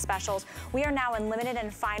our today's specials. We are now in limited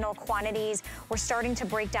and final quantities. We're starting to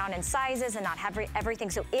break down in sizes and not have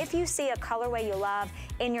everything. So if you see a colorway you love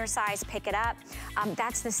in your size, pick it up.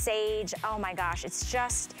 That's the sage. Oh my gosh, it's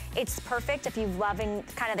perfect if you're loving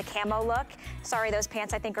kind of the camo look. Sorry, those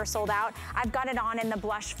pants I think are sold out. I've got it on in the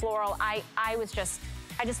blush floral. I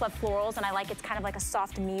just love florals, and I like it's kind of like a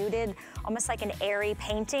soft muted, almost like an airy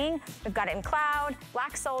painting. We've got it in cloud,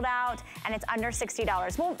 black sold out, and it's under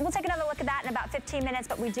 $60. We'll take another look at that in about 15 minutes,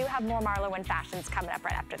 but we do have more MarlaWynne fashions coming up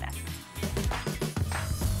right after this.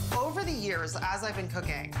 Over the years, as I've been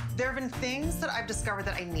cooking, there have been things that I've discovered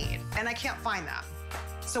that I need, and I can't find them.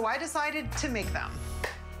 So I decided to make them.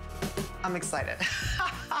 I'm excited.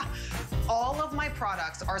 All of my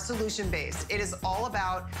products are solution-based. It is all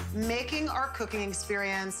about making our cooking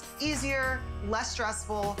experience easier, less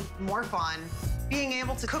stressful, more fun, being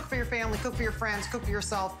able to cook for your family, cook for your friends, cook for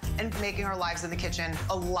yourself, and making our lives in the kitchen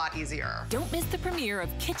a lot easier. Don't miss the premiere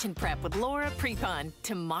of Kitchen Prep with Laura Prepon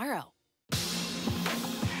tomorrow.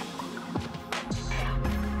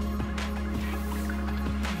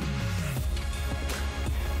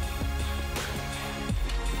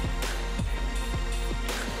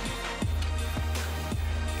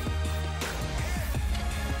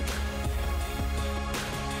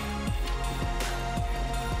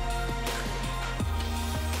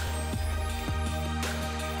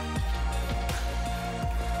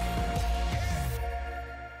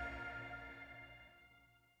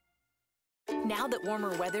 Now that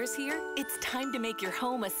warmer weather's here, it's time to make your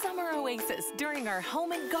home a summer oasis during our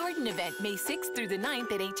Home and Garden event May 6th through the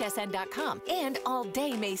 9th at hsn.com and all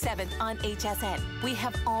day May 7th on HSN. We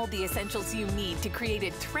have all the essentials you need to create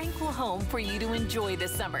a tranquil home for you to enjoy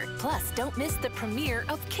this summer. Plus, don't miss the premiere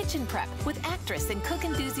of Kitchen Prep with actress and cook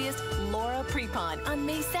enthusiast Laura Prepon on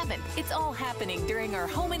May 7th. It's all happening during our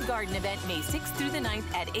Home and Garden event May 6th through the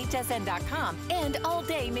 9th at hsn.com and all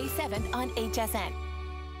day May 7th on HSN.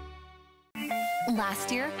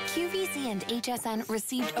 Last year, QVC and HSN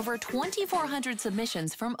received over 2,400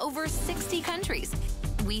 submissions from over 60 countries.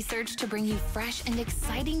 We searched to bring you fresh and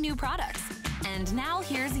exciting new products. And now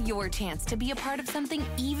here's your chance to be a part of something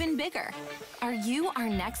even bigger. Are you our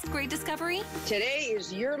next great discovery? Today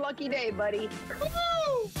is your lucky day, buddy.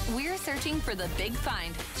 Woo! We're searching for the big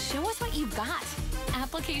find. Show us what you've got.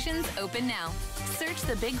 Applications open now. Search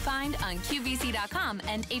the big find on QVC.com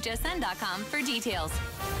and hsn.com for details.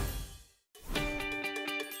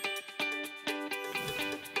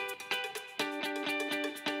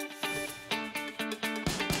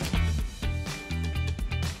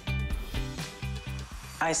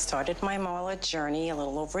 I started my Marla journey a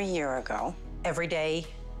little over a year ago. Every day,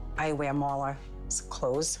 I wear Marla's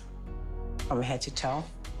clothes from head to toe,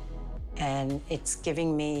 and it's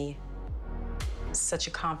giving me such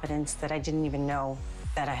a confidence that I didn't even know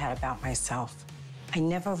that I had about myself. I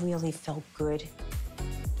never really felt good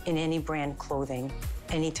in any brand clothing,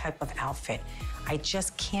 any type of outfit. I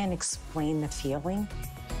just can't explain the feeling,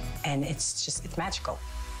 and it's magical.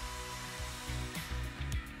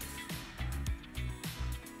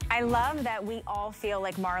 I love that we all feel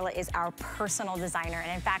like Marla is our personal designer.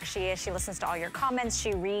 And in fact, she is. She listens to all your comments.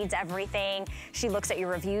 She reads everything. She looks at your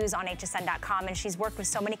reviews on hsn.com. And she's worked with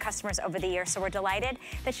so many customers over the years. So we're delighted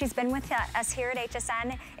that she's been with us here at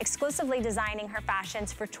HSN, exclusively designing her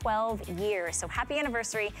fashions for 12 years. So happy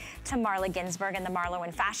anniversary to Marla Ginsburg and the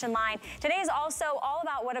MarlaWynne fashion line. Today is also all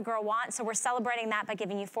about what a girl wants. So we're celebrating that by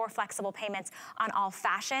giving you 4 flexible payments on all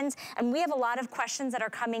fashions. And we have a lot of questions that are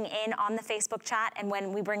coming in on the Facebook chat. And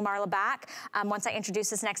when we bring Marla back, once I introduce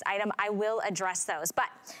this next item, I will address those. But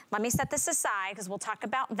let me set this aside because we'll talk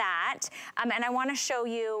about that. And I want to show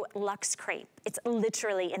you Luxe Crepe. It's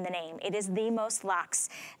literally in the name. It is the most luxe,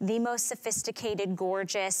 the most sophisticated,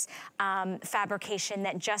 gorgeous fabrication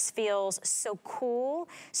that just feels so cool,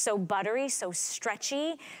 so buttery, so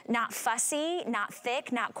stretchy, not fussy, not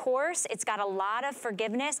thick, not coarse. It's got a lot of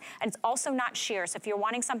forgiveness, and it's also not sheer. So if you're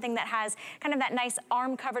wanting something that has kind of that nice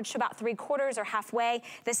arm coverage to about 3/4 or halfway,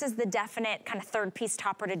 this is the definite kind of 3rd piece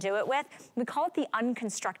topper to do it with. We call it the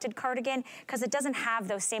unconstructed cardigan because it doesn't have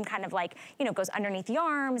those same kind of like, you know, goes underneath the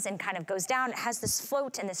arms and kind of goes down. It has this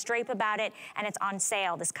float and this drape about it, and it's on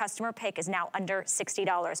sale. This customer pick is now under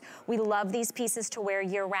 $60. We love these pieces to wear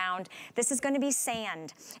year round. This is going to be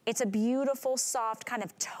sand. It's a beautiful, soft, kind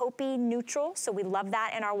of taupey neutral, so we love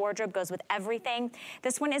that in our wardrobe. Goes with everything.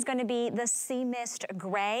 This one is going to be the Sea Mist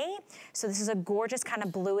Gray. So this is a gorgeous kind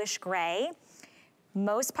of bluish gray.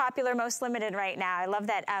 Most popular, most limited right now. I love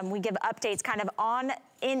that we give updates kind of on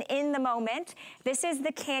in the moment. This is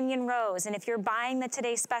the Canyon Rose, and if you're buying the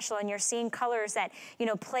Today Special and you're seeing colors that, you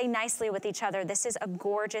know, play nicely with each other, this is a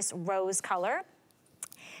gorgeous rose color.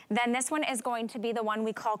 Then this one is going to be the one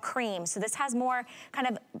we call Cream. So this has more kind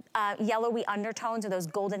of yellowy undertones or those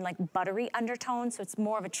golden like buttery undertones. So it's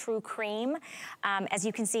more of a true cream. As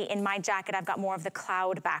you can see in my jacket, I've got more of the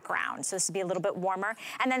cloud background. So this will be a little bit warmer.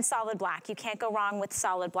 And then solid black. You can't go wrong with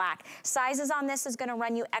solid black. Sizes on this is gonna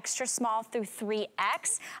run you extra small through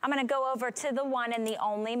 3X. I'm gonna go over to the one and the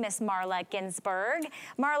only Miss Marla Ginsburg.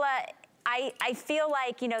 Marla, I feel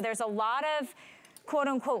like, you know, there's a lot of quote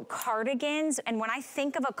unquote cardigans, and when I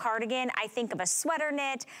think of a cardigan, I think of a sweater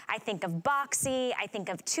knit, I think of boxy, I think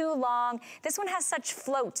of too long. This one has such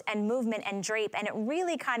float and movement and drape, and it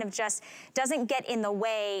really kind of just doesn't get in the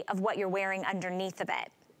way of what you're wearing underneath of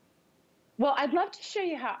it. Well, I'd love to show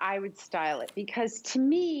you how I would style it, because to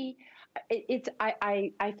me,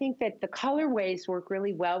 I think that the colorways work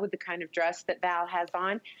really well with the kind of dress that Val has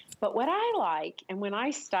on. But what I like, and when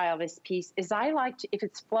I style this piece, is I like to, if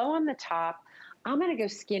it's flow on the top, I'm going to go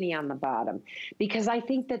skinny on the bottom, because I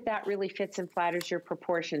think that that really fits and flatters your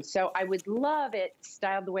proportions. So I would love it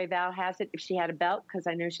styled the way Val has it if she had a belt, because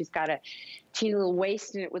I know she's got a teeny little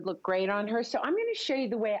waist and it would look great on her. So I'm going to show you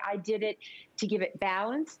the way I did it to give it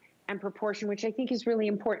balance and proportion, which I think is really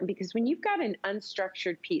important, because when you've got an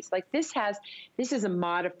unstructured piece like this is a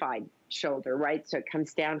modified shoulder, right? So it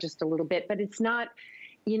comes down just a little bit, but it's not,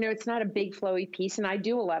 you know, it's not a big flowy piece. And I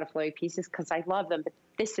do a lot of flowy pieces because I love them, but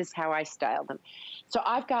this is how I style them. So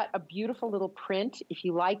I've got a beautiful little print. If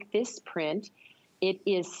you like this print, it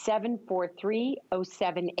is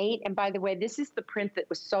 743078. And by the way, this is the print that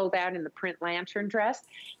was sold out in the print lantern dress.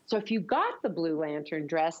 So if you got the blue lantern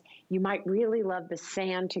dress, you might really love the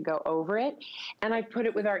sand to go over it. And I put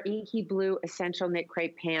it with our inky blue essential knit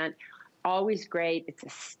crepe pant. Always great. It's a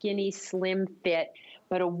skinny, slim fit,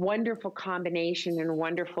 but a wonderful combination and a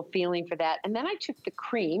wonderful feeling for that. And then I took the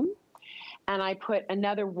cream and I put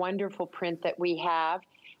another wonderful print that we have,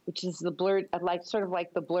 which is the blurred, like sort of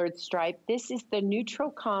like the blurred stripe. This is the neutral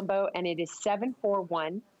combo, and it is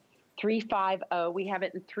 741350. We have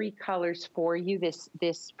it in 3 colors for you,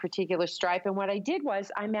 this particular stripe. And what I did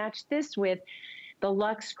was I matched this with the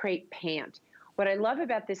Luxe Crepe pant. What I love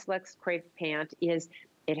about this Luxe Crepe pant is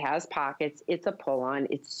it has pockets, it's a pull-on,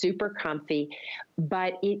 it's super comfy,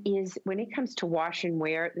 but it is, when it comes to wash and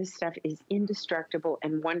wear, this stuff is indestructible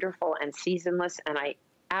and wonderful and seasonless, and I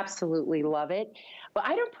absolutely love it. But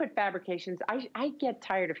I don't put fabrications, I get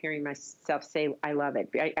tired of hearing myself say I love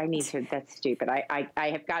it. I need to, that's stupid. I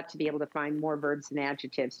have got to be able to find more verbs and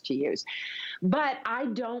adjectives to use. But I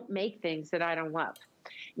don't make things that I don't love.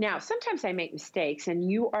 Now, sometimes I make mistakes, and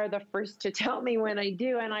you are the first to tell me when I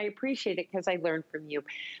do, and I appreciate it because I learned from you.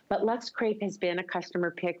 But Luxe Crepe has been a customer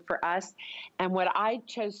pick for us, and what I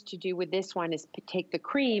chose to do with this one is take the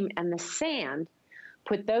cream and the sand,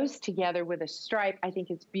 put those together with a stripe. I think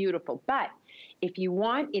it's beautiful. But if you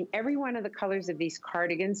want, in every one of the colors of these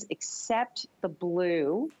cardigans, except the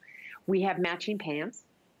blue, we have matching pants.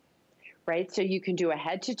 right? So you can do a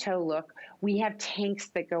head to toe look. We have tanks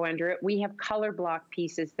that go under it. We have color block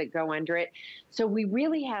pieces that go under it. So we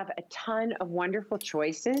really have a ton of wonderful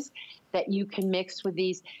choices that you can mix with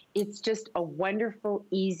these. It's just a wonderful,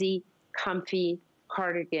 easy, comfy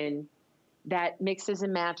cardigan that mixes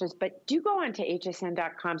and matches. But do go on to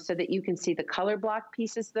hsn.com so that you can see the color block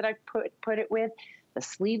pieces that I've put it with, the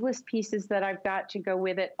sleeveless pieces that I've got to go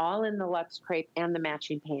with it, all in the luxe crepe and the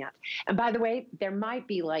matching pant. And by the way, there might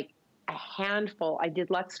be like a handful. I did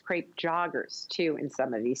luxe crepe joggers too in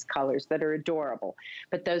some of these colors that are adorable,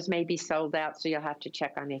 but those may be sold out, so you'll have to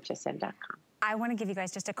check on hsn.com. I want to give you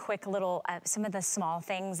guys just a quick little, some of the small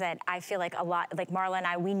things that I feel like a lot, like Marla and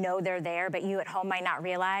I, we know they're there, but you at home might not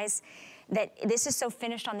realize that this is so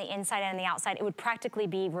finished on the inside and the outside, it would practically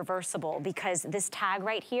be reversible, because this tag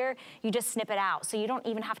right here, you just snip it out. So you don't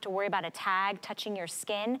even have to worry about a tag touching your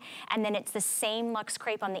skin. And then it's the same luxe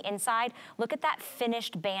crepe on the inside. Look at that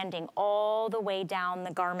finished banding all the way down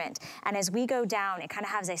the garment. And as we go down, it kind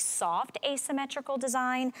of has a soft asymmetrical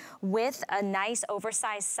design with a nice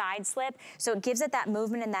oversized side slip. So it gives it that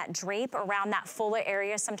movement and that drape around that fuller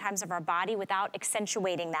area sometimes of our body without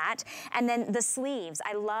accentuating that. And then the sleeves,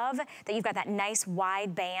 I love that you've got that nice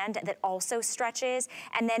wide band that also stretches.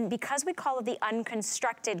 And then because we call it the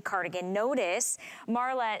unconstructed cardigan, notice,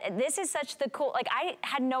 Marla, this is such the cool, like I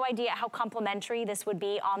had no idea how complimentary this would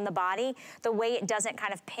be on the body, the way it doesn't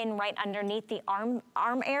kind of pin right underneath the arm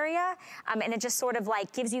area. And it just sort of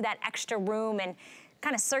like gives you that extra room and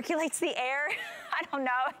kind of circulates the air. I don't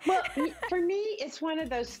know. Well, for me, it's one of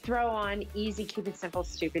those throw on, easy, keep it simple,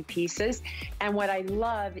 stupid pieces. And what I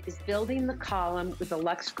love is building the column with a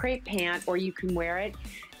luxe crepe pant, or you can wear it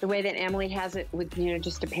the way that Emily has it with, you know,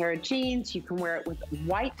 just a pair of jeans. You can wear it with a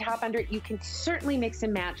white top under it. You can certainly mix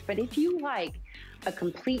and match. But if you like a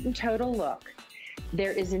complete and total look,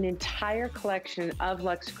 there is an entire collection of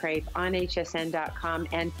luxe crepe on hsn.com,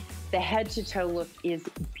 and the head to toe look is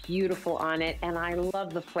beautiful on it, and I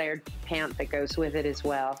love the flared pant that goes with it as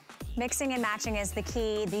well. Mixing and matching is the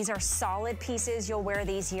key. These are solid pieces. You'll wear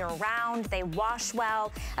these year round. They wash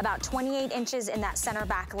well. About 28 inches in that center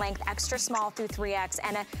back length, extra small through 3X,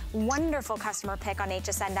 and a wonderful customer pick on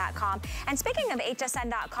hsn.com. And speaking of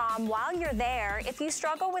hsn.com, while you're there, if you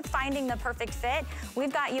struggle with finding the perfect fit,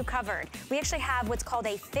 we've got you covered. We actually have what's called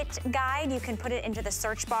a fit guide. You can put it into the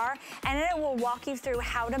search bar, and it will walk you through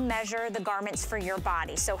how to measure the garments for your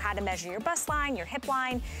body. So how to measure your bust line, your hip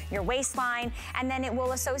line, your waistline, and then it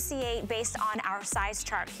will associate based on our size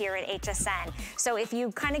chart here at HSN. So if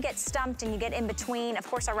you kind of get stumped and you get in between, of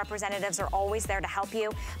course our representatives are always there to help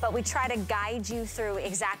you, but we try to guide you through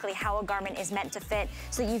exactly how a garment is meant to fit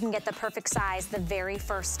so that you can get the perfect size the very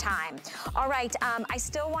first time. All right, I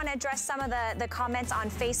still want to address some of the comments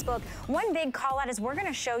on Facebook. One big call out is we're going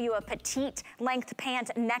to show you a petite length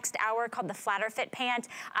pant next hour called the flatter fit pant.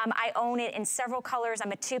 I own it in several colors.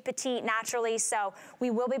 I'm a 2 petite naturally, so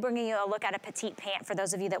we will be bringing you a look at a petite pant for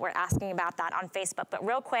those of you that were asking about that on Facebook. But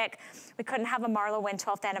real quick, we couldn't have a MarlaWynne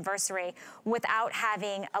 12th anniversary without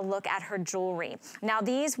having a look at her jewelry. Now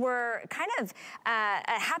these were kind of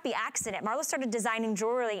a happy accident. Marla started designing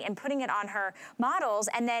jewelry and putting it on her models,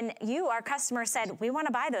 and then you, our customer, said, we want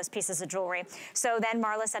to buy those pieces of jewelry. So then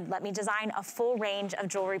Marla said, let me design a full range of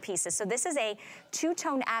jewelry pieces. So this is a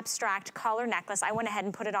 2-tone abstract collar necklace. I went ahead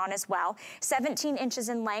and put it on as well. 17 inches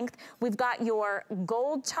in length. We've got your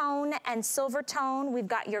gold tone and silver tone. We've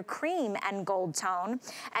got your cream and gold tone.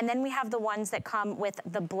 And then we have the ones that come with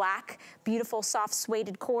the black, beautiful soft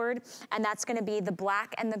suede cord. And that's gonna be the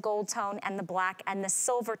black and the gold tone and the black and the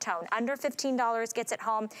silver tone. Under $15 gets it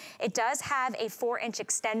home. It does have a 4-inch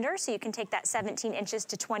extender, so you can take that 17 inches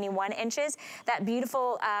to 21 inches. That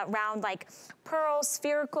beautiful round like pearl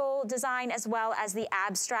spherical design, as well as the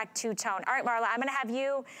abstract 2-tone. All right, Marla, I'm gonna have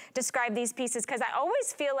you describe these pieces, because I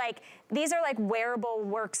always feel like these are like wearable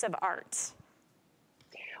works of art.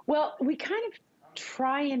 Well, we kind of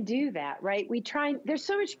try and do that, right? We try, there's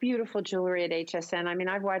so much beautiful jewelry at HSN. I mean,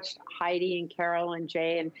 I've watched Heidi and Carol and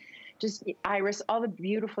Jay and just Iris, all the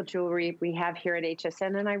beautiful jewelry we have here at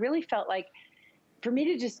HSN. And I really felt like for me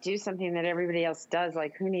to just do something that everybody else does,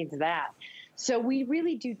 like who needs that? So we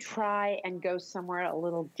really do try and go somewhere a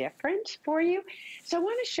little different for you. So I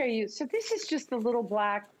want to show you, so this is just the little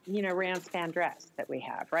black, you know, round span dress that we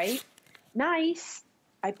have, right? Nice.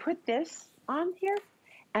 I put this on here,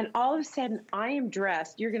 and all of a sudden I am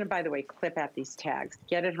dressed. You're going to, by the way, clip out these tags.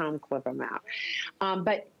 Get it home, clip them out.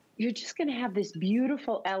 But you're just going to have this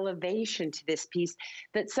beautiful elevation to this piece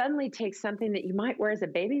that suddenly takes something that you might wear as a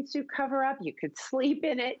bathing suit cover up. You could sleep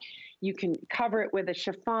in it. You can cover it with a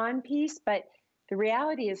chiffon piece. But the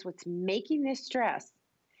reality is what's making this dress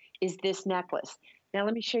is this necklace. Now,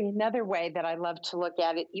 let me show you another way that I love to look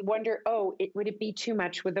at it. You wonder, oh, would it be too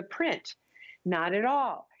much with a print? Not at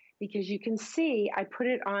all, because you can see I put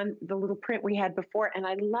it on the little print we had before, and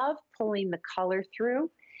I love pulling the color through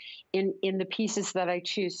in the pieces that I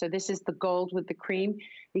choose. So this is the gold with the cream,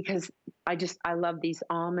 because I love these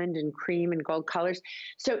almond and cream and gold colors.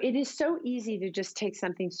 So it is so easy to just take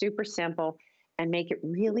something super simple and make it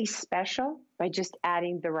really special by just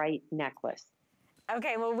adding the right necklace.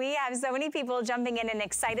 Okay, well, we have so many people jumping in and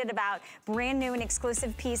excited about brand new and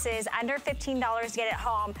exclusive pieces, under $15 to get it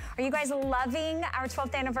home. Are you guys loving our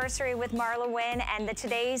 12th anniversary with MarlaWynne and the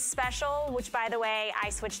today's special, which, by the way, I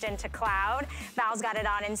switched into cloud. Val's got it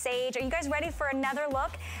on in sage. Are you guys ready for another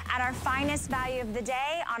look at our finest value of the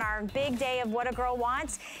day on our big day of what a girl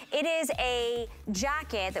wants? It is a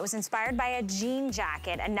jacket that was inspired by a jean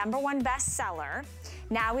jacket, a #1 bestseller.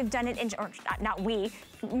 Now we've done it in, or not we,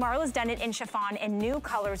 Marla's done it in chiffon in new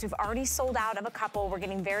colors. We've already sold out of a couple. We're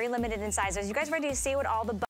getting very limited in sizes. You guys ready to see what all the